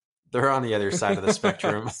bot, they're on the other side of the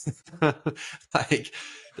spectrum. Like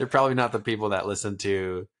they're probably not the people that listen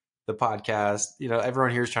to the podcast.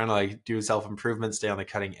 Everyone here is trying to like do self improvement, stay on the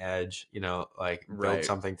cutting edge, like build Right.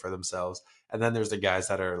 something for themselves. And then there's the guys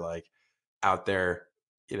that are like out there,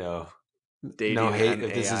 you know, no Dating hate an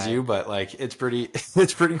if this is AI. you, but like it's pretty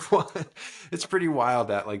it's pretty wild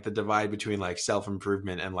that like the divide between like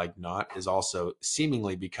self-improvement and like not is also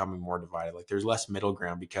seemingly becoming more divided. Like there's less middle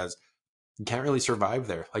ground because you can't really survive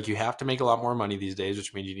there. Like you have to make a lot more money these days,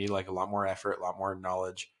 which means you need like a lot more effort, a lot more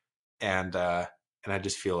knowledge. And I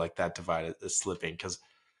just feel like that divide is slipping because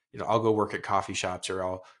I'll go work at coffee shops or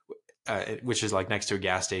I'll which is like next to a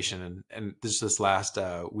gas station. And this last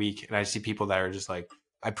week, and I see people that are just like,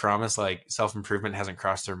 I promise, like self improvement hasn't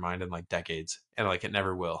crossed their mind in like decades, and like it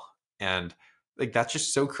never will. And like that's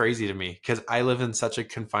just so crazy to me because I live in such a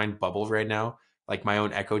confined bubble right now, like my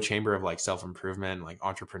own echo chamber of like self improvement, and like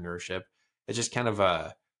entrepreneurship. It's just kind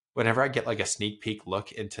of whenever I get like a sneak peek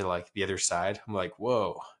look into like the other side, I'm like,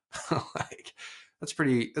 whoa, like that's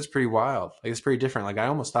pretty wild. Like it's pretty different. Like I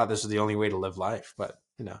almost thought this was the only way to live life, but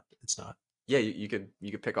it's not. Yeah, you could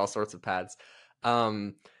pick all sorts of paths.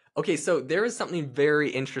 Um, okay, so there is something very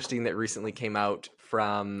interesting that recently came out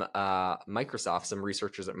from Microsoft. Some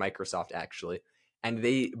researchers at Microsoft actually, and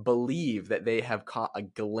they believe that they have caught a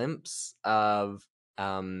glimpse of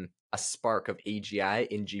a spark of AGI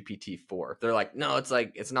in GPT-4. They're like, no, it's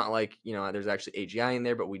not like, there's actually AGI in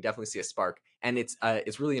there, but we definitely see a spark. And it's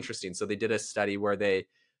really interesting. So they did a study where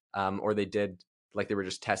or they did, like, they were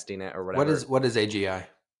just testing it or whatever. What is AGI?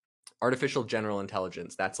 Artificial general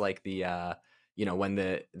intelligence. That's like when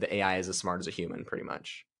the AI is as smart as a human, pretty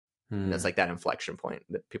much. And that's Hmm. like that inflection point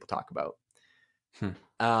that people talk about.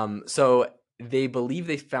 Hmm. So they believe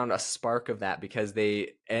they found a spark of that because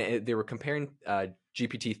they were comparing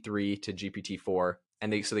GPT-3 to GPT-4,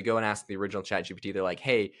 and they go and ask the original Chat GPT. They're like,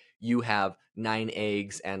 "Hey, you have 9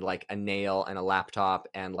 eggs and like a nail and a laptop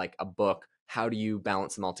and like a book. How do you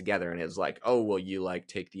balance them all together?" And it's like, "Oh, well, you like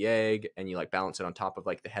take the egg and you like balance it on top of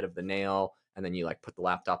like the head of the nail, and then you like put the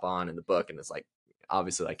laptop on and the book." And it's like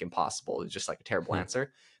obviously like impossible. It's just like a terrible Hmm.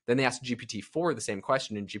 answer. Then they asked GPT-4 the same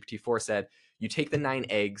question, and GPT-4 said, you take the 9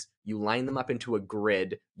 eggs, you line them up into a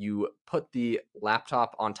grid, you put the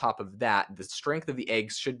laptop on top of that. The strength of the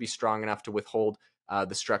eggs should be strong enough to withhold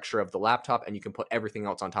the structure of the laptop, and you can put everything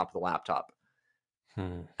else on top of the laptop.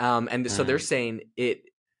 Hmm. And so they're Hmm. saying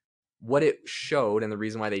what it showed, and the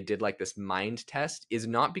reason why they did like this mind test is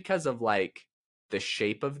not because of like the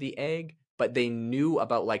shape of the egg, but they knew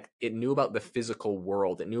about like it knew about the physical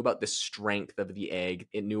world. It knew about the strength of the egg.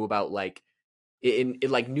 It knew about like it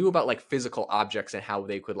like knew about like physical objects and how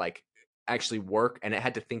they could like actually work, and it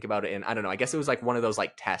had to think about it. And I don't know, I guess it was like one of those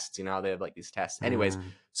like tests, how they have like these tests. Anyways, Hmm.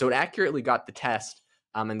 so it accurately got the test.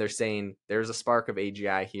 And they're saying there's a spark of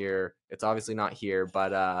AGI here. It's obviously not here,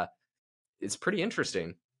 but it's pretty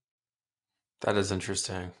interesting. That is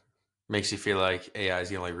interesting. Makes you feel like AI is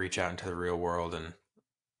gonna like reach out into the real world and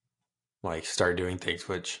like start doing things,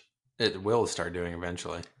 which it will start doing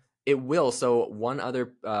eventually. It will. So one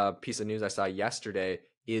other piece of news I saw yesterday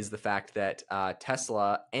is the fact that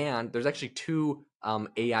Tesla, and there's actually two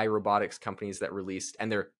AI robotics companies that released,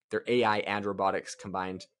 and they're AI and robotics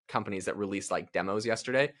combined companies that released like demos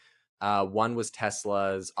yesterday. One was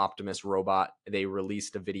Tesla's Optimus robot. They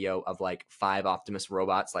released a video of like 5 Optimus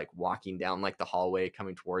robots like walking down like the hallway,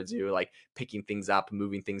 coming towards you, like picking things up,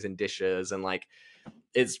 moving things in dishes, and like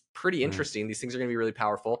it's pretty Hmm. interesting. These things are going to be really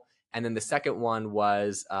powerful. And then the second one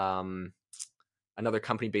was another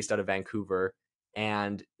company based out of Vancouver.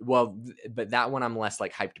 And well, but that one I'm less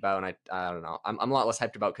like hyped about, and I don't know, I'm a lot less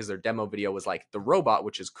hyped about because their demo video was like the robot,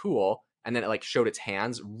 which is cool, and then it like showed its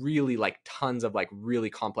hands, really like tons of like really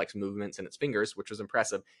complex movements in its fingers, which was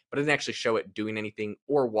impressive, but it didn't actually show it doing anything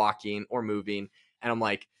or walking or moving. And I'm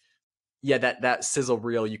like, yeah, that sizzle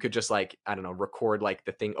reel, you could just like, I don't know, record like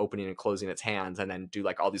the thing opening and closing its hands, and then do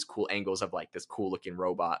like all these cool angles of like this cool looking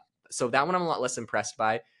robot. So that one I'm a lot less impressed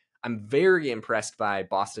by. I'm very impressed by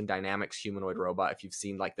Boston Dynamics humanoid robot. If you've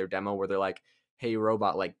seen like their demo where they're like, "Hey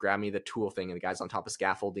robot, like grab me the tool thing," and the guy's on top of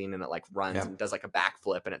scaffolding and it like runs Yeah. and does like a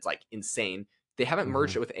backflip, and it's like insane. They haven't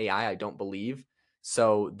merged Hmm. it with AI, I don't believe.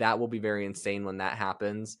 So that will be very insane when that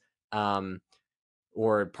happens. Um,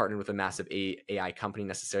 or partnered with a massive AI company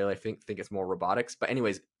necessarily. I think it's more robotics. But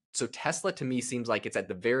anyways, so Tesla to me seems like it's at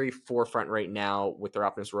the very forefront right now with their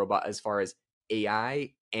Optimus robot as far as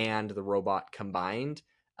AI and the robot combined,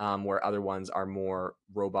 where other ones are more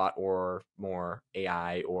robot or more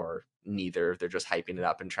AI or neither. They're just hyping it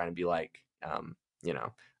up and trying to be like,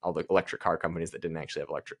 all the electric car companies that didn't actually have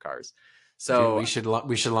electric cars. Dude, So we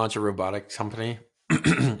should launch a robotic company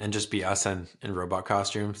and just be us in robot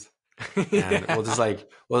costumes. And yeah, we'll just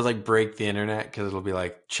like break the internet because it'll be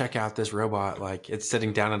like, check out this robot, like it's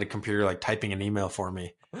sitting down at a computer like typing an email for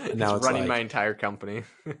me. And it's now it's running my like, entire company.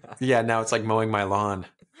 yeah, now it's like mowing my lawn.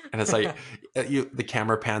 And it's like the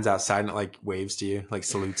camera pans outside and it like waves to you, like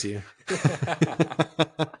salutes you.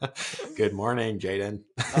 Good morning, Jaden.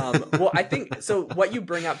 Well, I think so. What you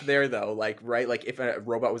bring up there, though, like, right, like if a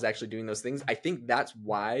robot was actually doing those things, I think that's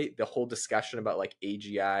why the whole discussion about like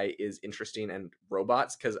AGI is interesting and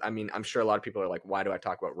robots. Because I mean, I'm sure a lot of people are like, why do I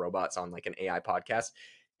talk about robots on like an AI podcast?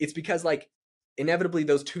 It's because like inevitably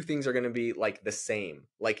those two things are going to be like the same.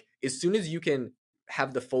 Like as soon as you can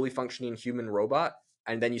have the fully functioning human robot,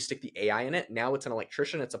 and then you stick the AI in it, now it's an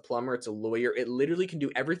electrician, it's a plumber, it's a lawyer. It literally can do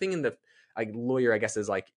everything in the like lawyer, I guess, is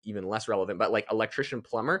like even less relevant, but like electrician,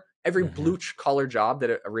 plumber, every Hmm. blue collar job that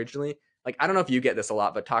it originally, like, I don't know if you get this a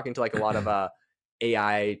lot, but talking to like a lot of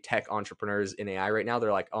AI tech entrepreneurs in AI right now,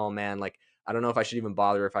 they're like, oh man, like I don't know if I should even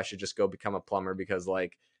bother, if I should just go become a plumber, because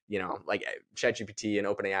like, like ChatGPT and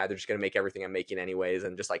OpenAI, they're just going to make everything I'm making anyways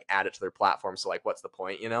and just like add it to their platform. So like, what's the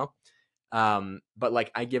point? But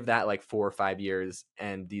like I give that like 4 or 5 years,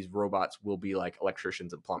 and these robots will be like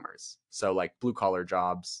electricians and plumbers. So like blue collar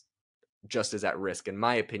jobs just as at risk, in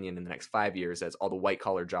my opinion, in the next 5 years as all the white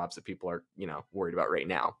collar jobs that people are, worried about right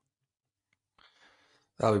now.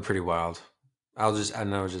 That'll be pretty wild. I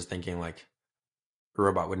know, I was just thinking like a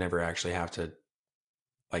robot would never actually have to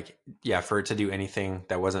like, yeah, for it to do anything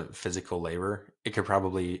that wasn't physical labor, it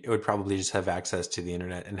would probably just have access to the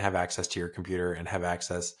internet and have access to your computer and have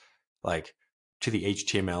access like to the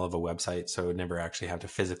HTML of a website. So it would never actually have to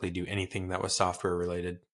physically do anything that was software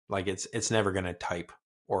related. Like it's never gonna type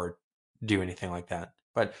or do anything like that.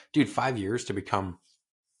 But dude, 5 years to become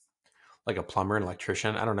like a plumber and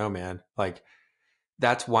electrician, I don't know, man. Like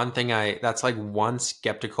that's like one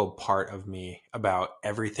skeptical part of me about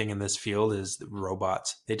everything in this field is the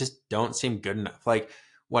robots. They just don't seem good enough. Like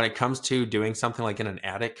when it comes to doing something like in an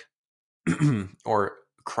attic or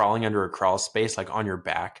crawling under a crawl space, like on your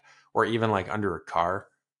back, or even like under a car,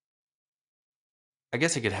 I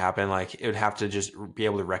guess it could happen. Like it would have to just be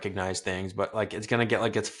able to recognize things, but like it's gonna get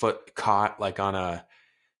like its foot caught like on a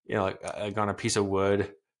like on a piece of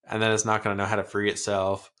wood, and then it's not gonna know how to free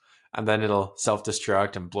itself, and then it'll self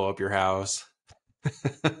destruct and blow up your house.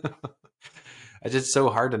 It's just so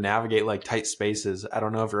hard to navigate like tight spaces. I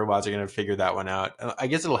don't know if robots are gonna figure that one out. I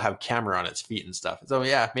guess it'll have camera on its feet and stuff. So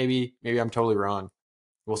yeah, maybe I'm totally wrong.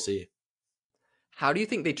 We'll see. How do you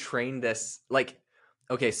think they train this? Like,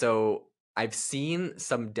 okay, so I've seen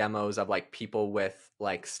some demos of like people with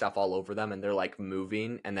like stuff all over them and they're like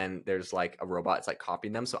moving and then there's like a robot it's like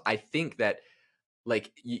copying them. So I think that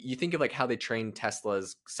like you think of like how they train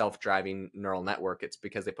Tesla's self-driving neural network. It's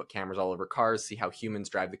because they put cameras all over cars, see how humans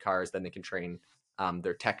drive the cars, then they can train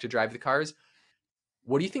their tech to drive the cars.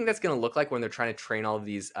 What do you think that's going to look like when they're trying to train all of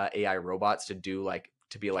these AI robots to do like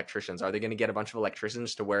to be electricians? Are they going to get a bunch of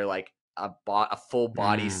electricians to wear like a full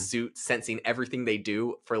body Mm. suit, sensing everything they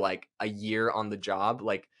do for like a year on the job?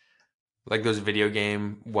 Like, Like those video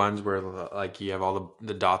game ones where like you have all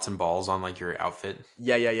the dots and balls on like your outfit.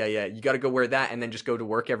 yeah. You got to go wear that and then just go to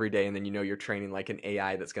work every day, and then you know you're training like an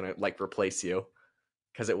AI that's going to like replace you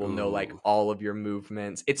because it will know like Ooh. all of your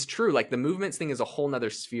movements. It's true. Like the movements thing is a whole nother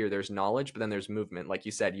sphere. There's knowledge, but then there's movement. Like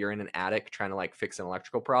you said, you're in an attic trying to like fix an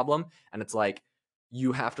electrical problem, and it's like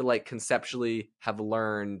you have to like conceptually have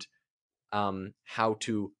learned how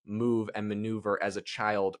to move and maneuver as a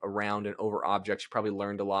child around and over objects. You probably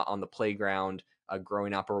learned a lot on the playground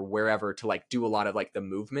growing up or wherever to like do a lot of like the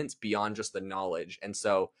movements beyond just the knowledge. And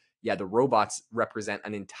so, yeah, the robots represent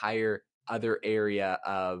an entire other area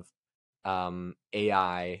of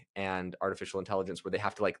AI and artificial intelligence where they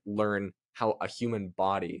have to like learn how a human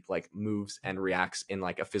body like moves and reacts in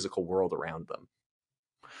like a physical world around them.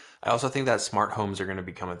 I also think that smart homes are going to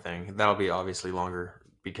become a thing. That'll be obviously longer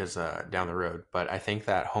because down the road, but I think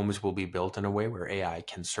that homes will be built in a way where AI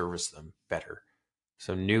can service them better.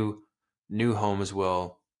 So new homes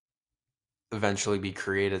will eventually be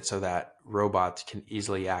created so that robots can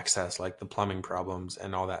easily access like the plumbing problems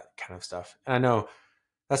and all that kind of stuff. And I know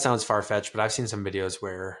that sounds far fetched, but I've seen some videos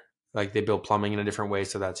where like they build plumbing in a different way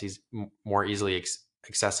so that's more easily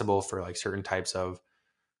accessible for like certain types of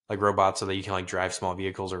like robots so that you can like drive small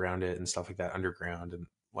vehicles around it and stuff like that underground. And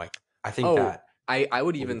like I think Oh, that I would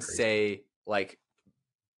will be even crazy. say like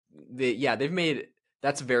yeah, they've made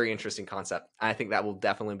that's a very interesting concept. I think that will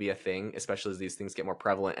definitely be a thing, especially as these things get more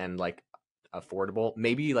prevalent and like affordable.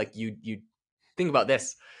 Maybe like you think about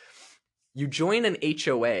this. You join an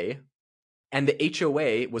HOA and the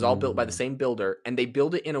HOA was all built by the Mm. same builder and they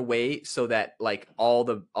build it in a way so that like all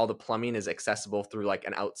the plumbing is accessible through like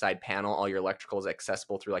an outside panel, all your electrical is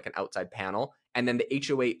accessible through like an outside panel, and then the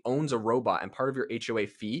HOA owns a robot and part of your HOA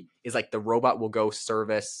fee is like the robot will go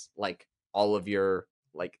service like all of your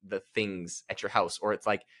like the things at your house, or it's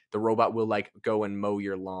like the robot will like go and mow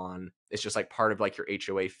your lawn. It's just like part of like your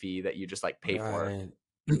HOA fee that you just like pay for. Right.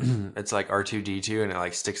 It's like R2D2 and it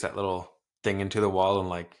like sticks that little thing into the wall and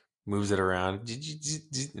like moves it around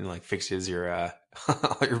and like fixes your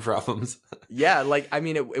all your problems. Yeah, like I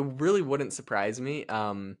mean it really wouldn't surprise me.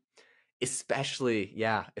 Especially,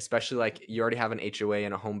 yeah, especially like you already have an HOA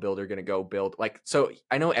and a home builder going to go build like so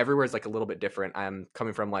I know everywhere is like a little bit different. I'm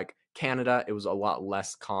coming from like Canada, it was a lot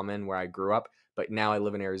less common where I grew up, but now I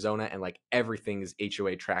live in Arizona and like everything's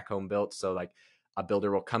HOA track home built. So like a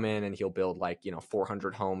builder will come in and he'll build like,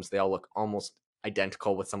 400 homes. They all look almost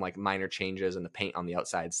identical with some like minor changes and the paint on the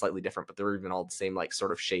outside slightly different, but they're even all the same like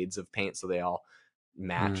sort of shades of paint so they all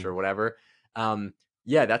match Hmm. or whatever.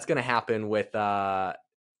 Yeah, that's going to happen with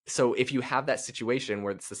so if you have that situation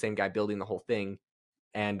where it's the same guy building the whole thing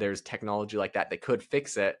and there's technology like that that could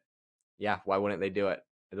fix it, yeah, why wouldn't they do it?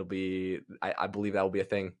 It'll be I believe that will be a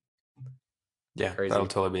thing. Yeah, that'll Crazy.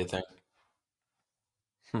 totally be a thing.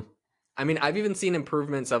 Hmm. I mean, I've even seen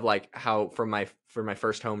improvements of like how from my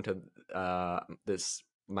first home to this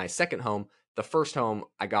my second home, the first home,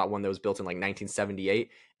 I got one that was built in like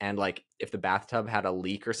 1978, and like if the bathtub had a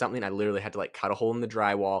leak or something, I literally had to like cut a hole in the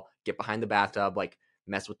drywall, get behind the bathtub, like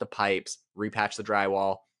mess with the pipes, repatch the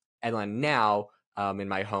drywall. And then now, in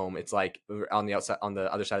my home, it's like on the outside, on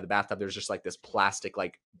the other side of the bathtub, there's just like this plastic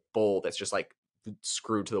like bowl that's just like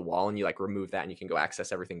screwed to the wall, and you like remove that and you can go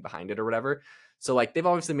access everything behind it or whatever. So like they've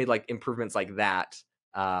obviously made like improvements like that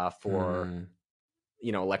for Hmm.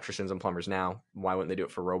 electricians and plumbers now. Why wouldn't they do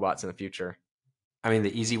it for robots in the future? I mean,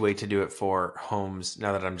 the easy way to do it for homes,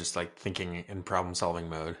 now that I'm just like thinking in problem solving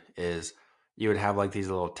mode, is you would have like these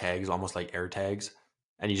little tags, almost like air tags,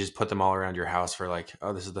 and you just put them all around your house for like,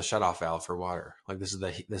 oh, this is the shut off valve for water. Like this is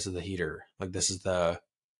the heater. Like this is the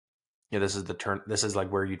this is the turn. This is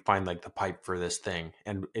like where you'd find like the pipe for this thing.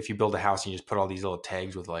 And if you build a house and you just put all these little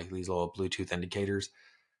tags with like these little Bluetooth indicators,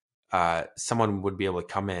 someone would be able to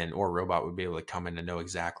come in, or a robot would be able to come in and know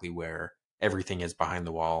exactly where everything is behind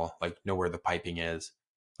the wall, like know where the piping is.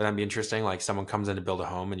 Would that be interesting? Like someone comes in to build a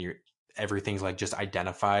home and you're everything's like just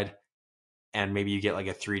identified, and maybe you get like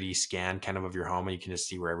a 3D scan kind of your home and you can just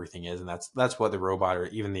see where everything is. And that's what the robot or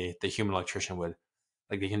even the human electrician would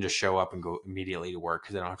like. They can just show up and go immediately to work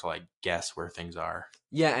because they don't have to like guess where things are.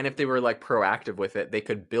 Yeah, and if they were like proactive with it, they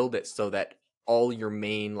could build it so that all your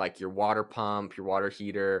main, like your water pump, your water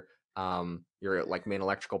heater, your like main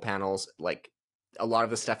electrical panels, like a lot of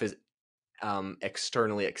the stuff is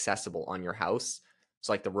externally accessible on your house.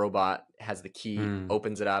 So like the robot has the key, Hmm.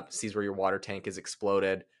 opens it up, sees where your water tank is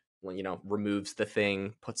exploded, when removes the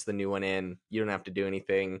thing, puts the new one in. You don't have to do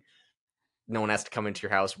anything. No one has to come into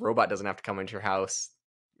your house. Robot doesn't have to come into your house.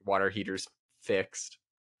 Water heater's fixed.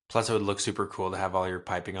 Plus, it would look super cool to have all your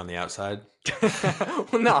piping on the outside.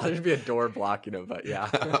 Well, no, there'd be a door blocking it, but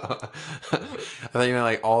yeah. I thought you meant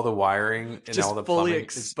like all the wiring and all Just the fully plumbing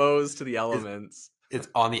exposed to the is elements. it's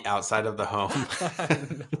on the outside of the home.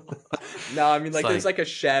 No. No, I mean It's like there's like like a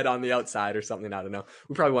shed on the outside or something. I don't know.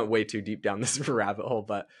 We probably went way too deep down this rabbit hole,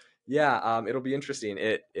 but yeah, it'll be interesting.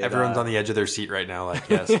 It everyone's on the edge of their seat right now. Like,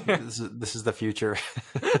 yes, this is the future.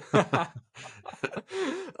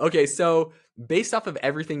 Okay, so based off of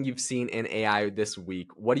everything you've seen in AI this week,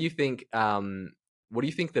 what do you think? What do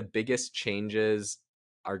you think the biggest changes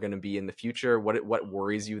are going to be in the future? What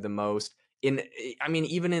worries you the most? I mean,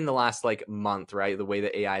 even in the last like month, right? The way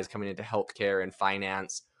that AI is coming into healthcare and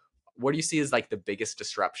finance, what do you see as like the biggest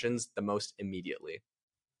disruptions the most immediately?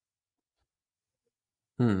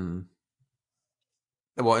 Hmm.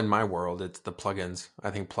 Well, in my world, it's the plugins.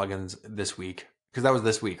 I think plugins this week because that was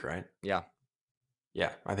this week, right? Yeah.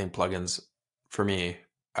 Yeah, I think plugins for me,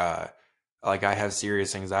 uh, like I have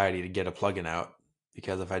serious anxiety to get a plugin out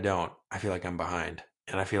because if I don't, I feel like I'm behind.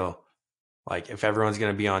 And I feel like if everyone's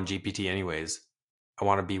going to be on GPT anyways, I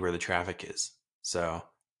want to be where the traffic is. So,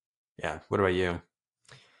 yeah. What about you?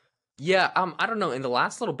 Yeah, I don't know. In the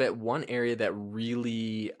last little bit, one area that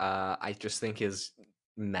really I just think is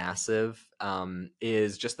massive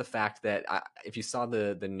is just the fact that if you saw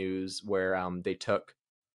the news where they took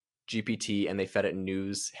GPT and they fed it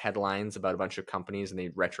news headlines about a bunch of companies and they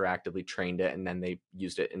retroactively trained it and then they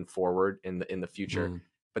used it in forward in the future. Mm,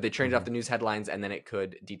 But they trained it off hmm the news headlines and then it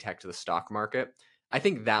could detect the stock market. I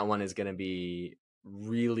think that one is going to be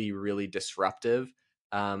really, really disruptive.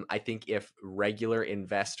 I think if regular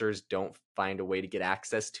investors don't find a way to get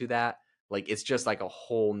access to that, like it's just like a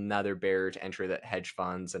whole nother barrier to entry that hedge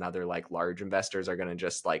funds and other like large investors are going to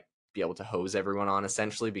just like be able to hose everyone on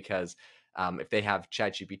essentially because if they have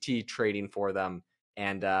ChatGPT trading for them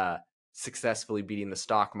and successfully beating the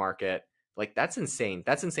stock market, like that's insane.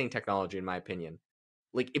 That's insane technology, in my opinion.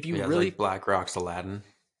 Like if you Yeah, it's like really, BlackRock's Aladdin.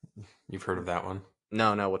 You've heard of that one?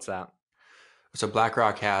 no, what's that? So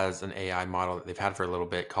BlackRock has an AI model that they've had for a little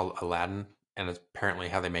bit called Aladdin, and it's apparently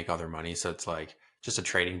how they make all their money. So it's like just a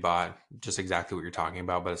trading bot, just exactly what you're talking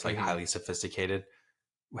about, but it's like Mm-hmm. highly sophisticated.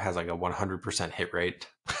 Has like a 100% hit rate.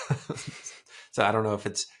 So I don't know if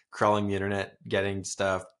it's crawling the internet, getting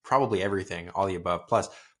stuff, probably everything, all the above. Plus,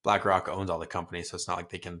 BlackRock owns all the companies, so it's not like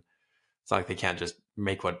they can. It's not like they can't just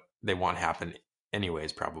make what they want happen,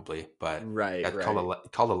 anyways. Probably, but Right, yeah, it's right.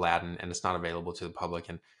 called Aladdin, and it's not available to the public.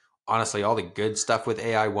 And honestly, all the good stuff with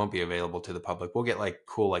AI won't be available to the public. We'll get like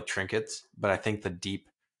cool like trinkets, but I think the deep,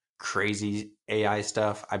 crazy AI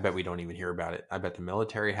stuff, I bet we don't even hear about it. I bet the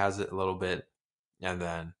military has it a little bit, and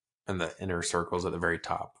then in the inner circles at the very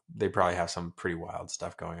top, they probably have some pretty wild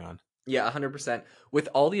stuff going on. Yeah, 100%. With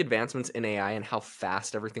all the advancements in AI and how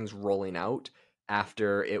fast everything's rolling out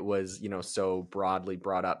after it was, so broadly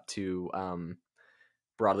brought up to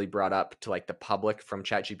like the public from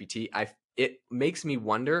ChatGPT, it makes me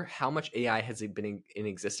wonder how much AI has been in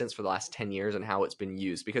existence for the last 10 years and how it's been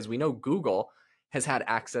used because we know Google has had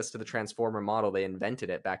access to the transformer model. They invented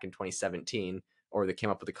it back in 2017, or they came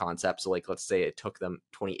up with the concept. So like, let's say it took them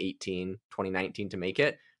 2018, 2019 to make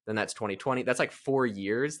it. Then that's 2020. That's like 4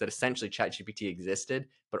 years that essentially ChatGPT existed,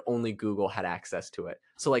 but only Google had access to it.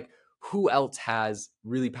 So like, who else has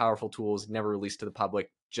really powerful tools never released to the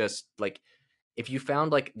public? Just like, if you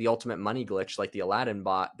found like the ultimate money glitch, like the Aladdin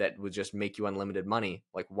bot that would just make you unlimited money,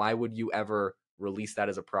 like why would you ever release that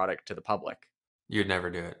as a product to the public? You'd never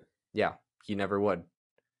do it. Yeah, you never would.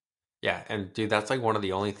 Yeah, and dude, that's like one of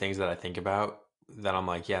the only things that I think about that I'm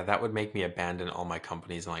like, yeah, that would make me abandon all my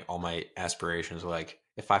companies and like all my aspirations. Like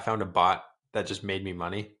if I found a bot that just made me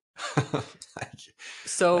money, like, like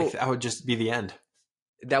So that would just be the end.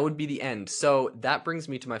 that would be the end. So that brings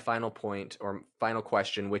me to my final point or final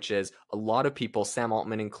question, which is a lot of people, Sam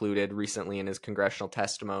Altman included, recently in his congressional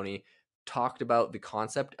testimony, talked about the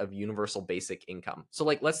concept of universal basic income. So,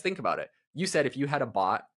 like, let's think about it. You said if you had a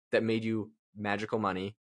bot that made you magical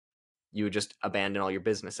money, you would just abandon all your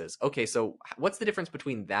businesses. Okay, so what's the difference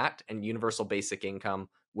between that and universal basic income,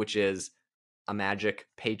 which is a magic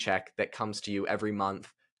paycheck that comes to you every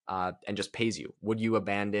month and just pays you? Would you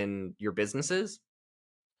abandon your businesses?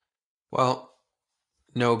 Well,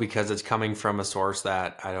 no, because it's coming from a source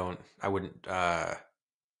that I wouldn't,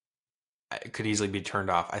 it could easily be turned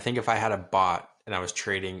off. I think if I had a bot and I was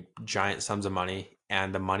trading giant sums of money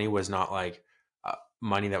and the money was not like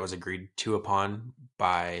money that was agreed to upon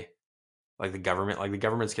by like the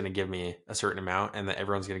government's going to give me a certain amount and that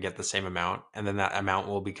everyone's going to get the same amount. And then that amount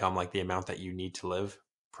will become like the amount that you need to live.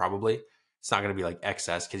 Probably it's not going to be like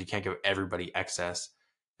excess because you can't give everybody excess.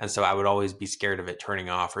 And so I would always be scared of it turning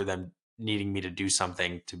off or them needing me to do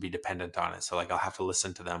something to be dependent on it. So like I'll have to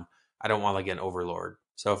listen to them. I don't want like an overlord.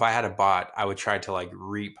 So if I had a bot, I would try to like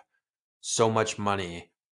reap so much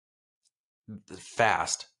money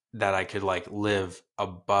fast that I could like live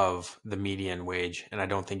above the median wage. And I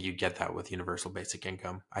don't think you get that with universal basic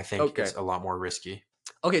income. I think Okay. it's a lot more risky.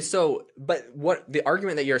 Okay, so but what the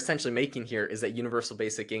argument that you're essentially making here is that universal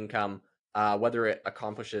basic income, whether it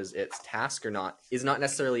accomplishes its task or not, is not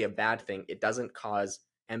necessarily a bad thing. It doesn't cause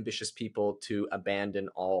ambitious people to abandon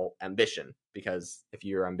all ambition because if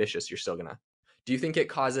you're ambitious, you're still gonna. Do you think it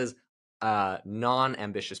causes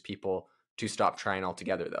non-ambitious people to stop trying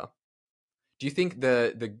altogether, though? Do you think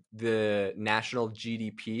the national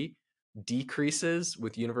GDP decreases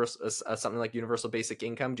with universal something like universal basic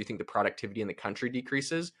income? Do you think the productivity in the country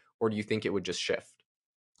decreases, or do you think it would just shift?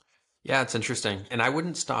 Yeah, it's interesting. And I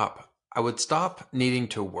wouldn't stop. I would stop needing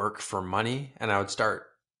to work for money and I would start.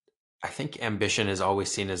 I think ambition is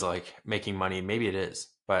always seen as like making money. Maybe it is,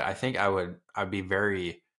 but I think I'd be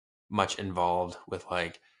very much involved with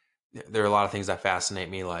like, there are a lot of things that fascinate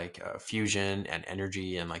me, like fusion and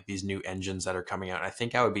energy and like these new engines that are coming out. I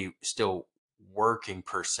think I would be still working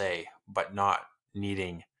per se, but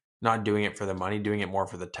needing, not doing it for the money, doing it more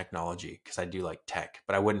for the technology because I do like tech,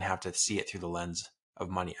 but I wouldn't have to see it through the lens of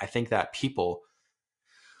money. I think that people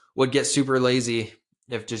would get super lazy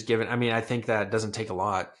if just given. I mean, I think that doesn't take a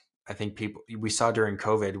lot. I think people, we saw during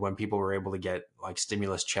COVID when people were able to get like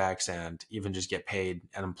stimulus checks and even just get paid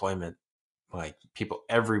unemployment, like people,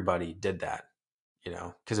 everybody did that, you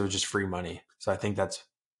know, because it was just free money. So I think that's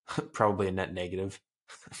probably a net negative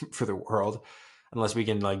for the world, unless we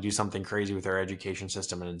can like do something crazy with our education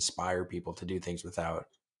system and inspire people to do things without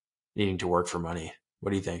needing to work for money.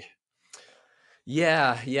 What do you think?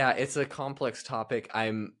 Yeah, it's a complex topic.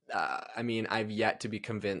 I mean, I've yet to be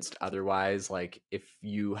convinced otherwise. Like, if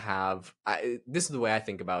you have, this is the way I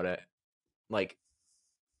think about it. Like,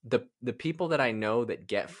 the people that I know that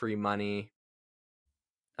get free money,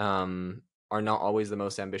 are not always the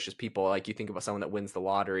most ambitious people. Like you think about someone that wins the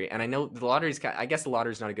lottery, and I know the lottery's. I guess the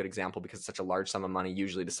lottery's not a good example because it's such a large sum of money,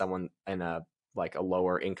 usually to someone in a like a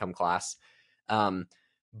lower income class, um,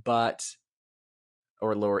 but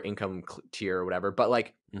or lower income tier or whatever. But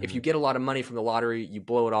like if Mm-hmm. you get a lot of money from the lottery, you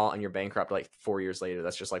blow it all and you're bankrupt like 4 years later.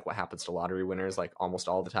 That's just like what happens to lottery winners like almost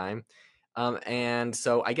all the time. And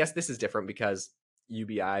so I guess this is different because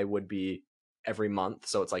UBI would be every month,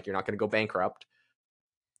 so it's like you're not going to go bankrupt.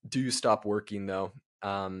 Do you stop working though?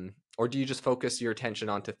 Or do you just focus your attention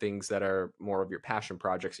onto things that are more of your passion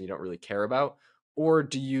projects and you don't really care about? Or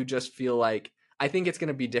do you just feel like, I think it's going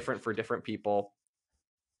to be different for different people.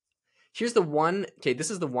 Here's the one, okay, this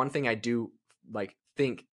is the one thing I do like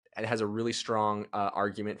think it has a really strong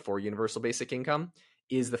argument for universal basic income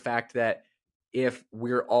is the fact that if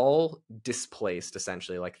we're all displaced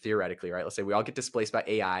essentially, like theoretically, right? Let's say we all get displaced by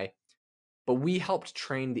AI, but we helped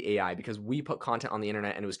train the AI because we put content on the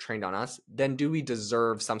internet and it was trained on us, then do we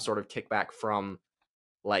deserve some sort of kickback from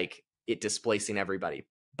like it displacing everybody?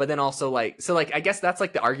 but then also like, so like, I guess that's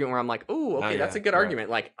like the argument where I'm like, oh, okay, that's a good right. argument.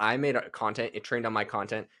 Like I made a content, it trained on my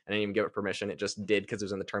content, and I didn't even give it permission. It just did because it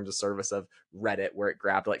was in the terms of service of Reddit, where it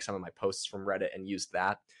grabbed like some of my posts from Reddit and used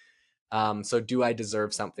that. So do I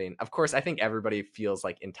deserve something? Of course, I think everybody feels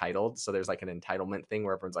like entitled. So there's like an entitlement thing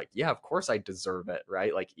where everyone's like, yeah, of course I deserve it,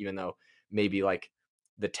 right? Like even though maybe like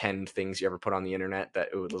the 10 things you ever put on the internet that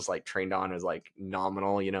it was like trained on is like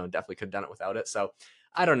nominal, you know, definitely could have done it without it. So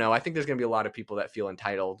I don't know. I think there's going to be a lot of people that feel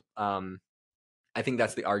entitled. I think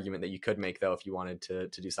that's the argument that you could make though if you wanted to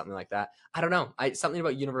do something like that. I don't know. Something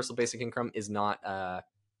about universal basic income is not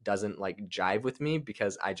doesn't like jive with me,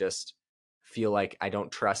 because I just feel like I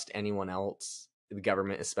don't trust anyone else, the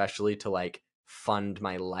government especially, to like fund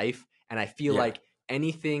my life. And I feel Yeah, like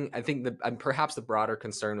anything, I think that perhaps the broader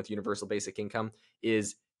concern with universal basic income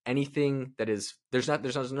is anything that is, there's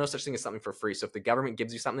no such thing as something for free. So if the government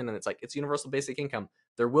gives you something and it's like it's universal basic income,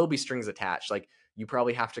 there will be strings attached. Like you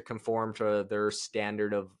probably have to conform to their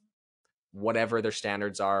standard of whatever their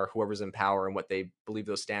standards are, whoever's in power and what they believe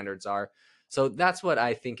those standards are. So that's what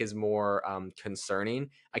I think is more concerning.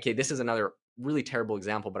 Okay, this is another really terrible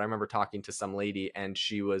example, but I remember talking to some lady and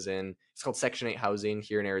she was in, it's called Section 8 housing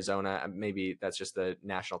here in Arizona. Maybe that's just the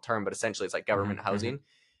national term, but essentially it's like government housing.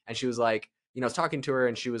 And she was like, you know, I was talking to her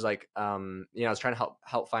and she was like, you know, I was trying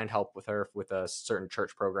to find help with her with a certain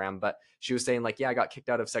church program, but she was saying like, yeah, I got kicked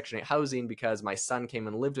out of Section 8 housing because my son came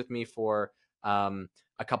and lived with me for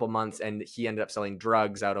a couple months and he ended up selling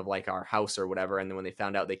drugs out of like our house or whatever. And then when they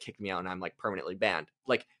found out, they kicked me out and I'm like permanently banned.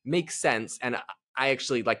 Like makes sense. And I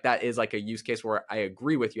actually like, that is like a use case where I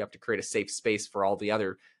agree with you have to create a safe space for all the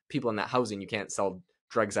other people in that housing. You can't sell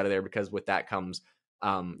drugs out of there because with that comes,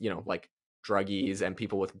 you know, like druggies and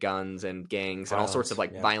people with guns and gangs and all sorts of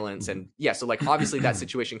like violence. And yeah, so like obviously that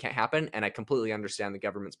situation can't happen. And I completely understand the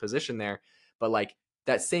government's position there, but like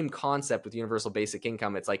that same concept with universal basic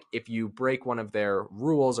income, it's like if you break one of their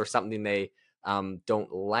rules or something they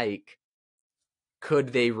don't like, could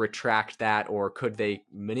they retract that or could they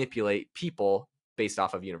manipulate people based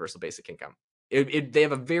off of universal basic income? They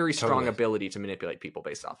have a very strong ability to manipulate people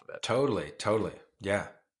based off of it. Totally. Yeah.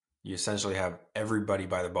 You essentially have everybody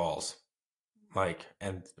by the balls. Like,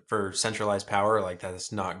 and for centralized power, like that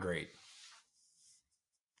is not great.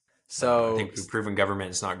 So I think we've proven government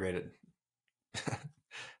is not great at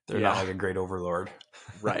they're not like a great overlord.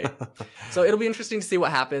 Right. So it'll be interesting to see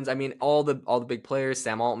what happens. I mean, all the big players,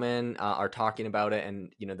 Sam Altman, are talking about it,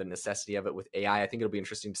 and you know the necessity of it with AI. I think it'll be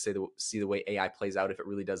interesting to see the way AI plays out, if it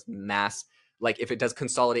really does like if it does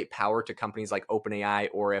consolidate power to companies like OpenAI,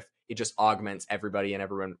 or if it just augments everybody and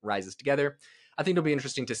everyone rises together. I think it'll be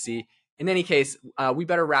interesting to see. In any case, we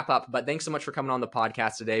better wrap up. But thanks so much for coming on the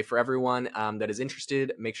podcast today. For everyone that is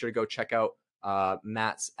interested, make sure to go check out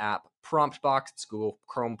Matt's app PromptBox. It's Google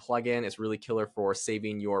Chrome plugin. It's really killer for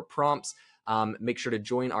saving your prompts. Make sure to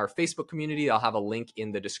join our Facebook community. I'll have a link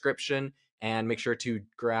in the description, and make sure to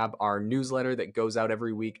grab our newsletter that goes out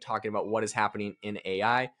every week talking about what is happening in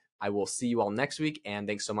AI. I will see you all next week, and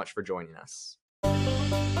thanks so much for joining us.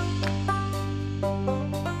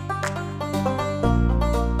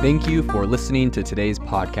 Thank you for listening to today's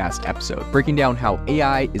podcast episode, breaking down how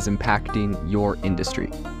AI is impacting your industry.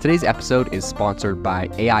 Today's episode is sponsored by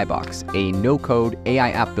AIbox, a no-code AI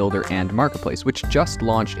app builder and marketplace, which just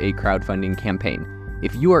launched a crowdfunding campaign.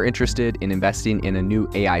 If you are interested in investing in a new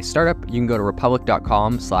AI startup, you can go to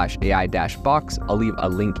republic.com/AI-box. I'll leave a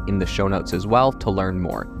link in the show notes as well to learn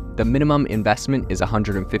more. The minimum investment is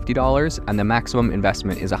 $150 and the maximum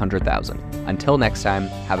investment is $100,000. Until next time,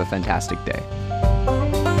 have a fantastic day.